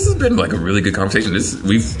was like, this has been like a really good conversation.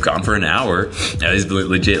 We've gone for an hour. Now, this is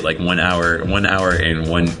legit like 1 hour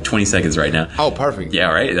and 20 seconds right now. Oh, perfect.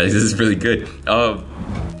 Yeah, right? This is really good.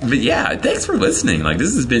 But yeah, thanks for listening. Like,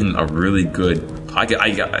 this has been a really good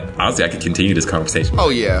podcast. Honestly, I could continue this conversation. Oh,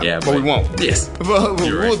 yeah. But we won't. Yes. But what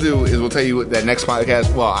we'll do is we'll tell you that next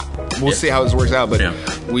podcast, we'll see how this works out. But then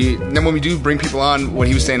when we do bring people on, what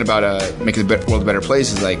he was saying about making the world a better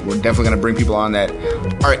place is like, we're definitely going to bring people on that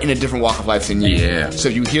are in a different walk of life than you. Yeah. So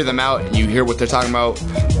if you hear them out and you hear what they're talking about,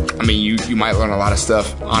 I mean, you might learn a lot of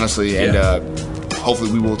stuff, honestly. And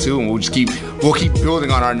hopefully we will too, and we'll keep building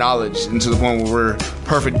on our knowledge into the point where we're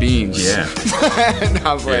perfect beings. Yeah.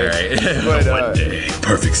 No, right. But one day,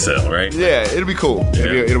 perfect cell, right? Yeah, it'll be cool. Yeah.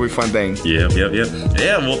 It'll be a fun thing. Yeah.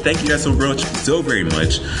 Well, thank you guys so very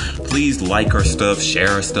much. Please like our stuff, share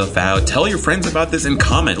our stuff out, tell your friends about this, and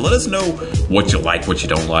comment. Let us know what you like, what you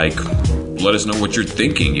don't like. Let us know what you're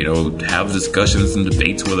thinking, have discussions and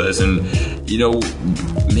debates with us, and,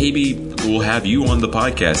 maybe we'll have you on the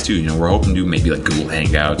podcast too. We're hoping to do maybe like Google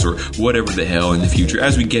Hangouts or whatever the hell in the future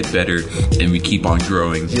as we get better and we keep on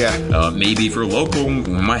growing. Yeah. Maybe if you're local, we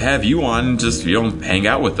might have you on, just, hang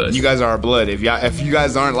out with us. You guys are our blood. If you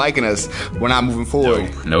guys aren't liking us, we're not moving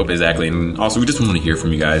forward. Nope, exactly. And also, we just want to hear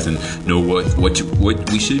from you guys and know what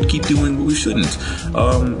we should keep doing, what we shouldn't.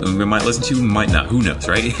 We might listen to, we might not. Who knows,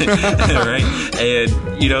 right? Right? And,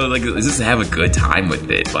 let's just have a good time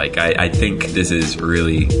with it. Like, I think this is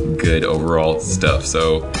really good overall stuff.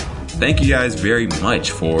 So thank you guys very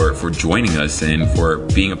much for joining us and for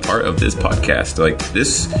being a part of this podcast. Like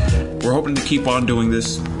this, we're hoping to keep on doing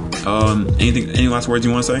this. Any last words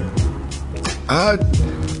you want to say?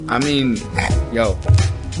 I mean,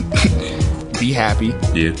 be happy.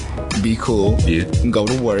 Yeah. Be cool. Yeah. Go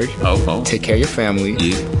to work. Oh. Take care of your family.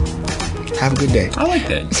 Yeah. Have a good day. I like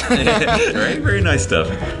that. Right? Very nice stuff.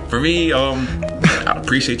 For me, I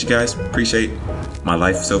appreciate you guys. Appreciate my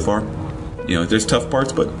life so far. There's tough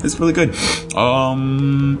parts, but it's really good.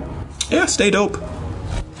 Stay dope.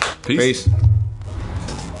 Peace.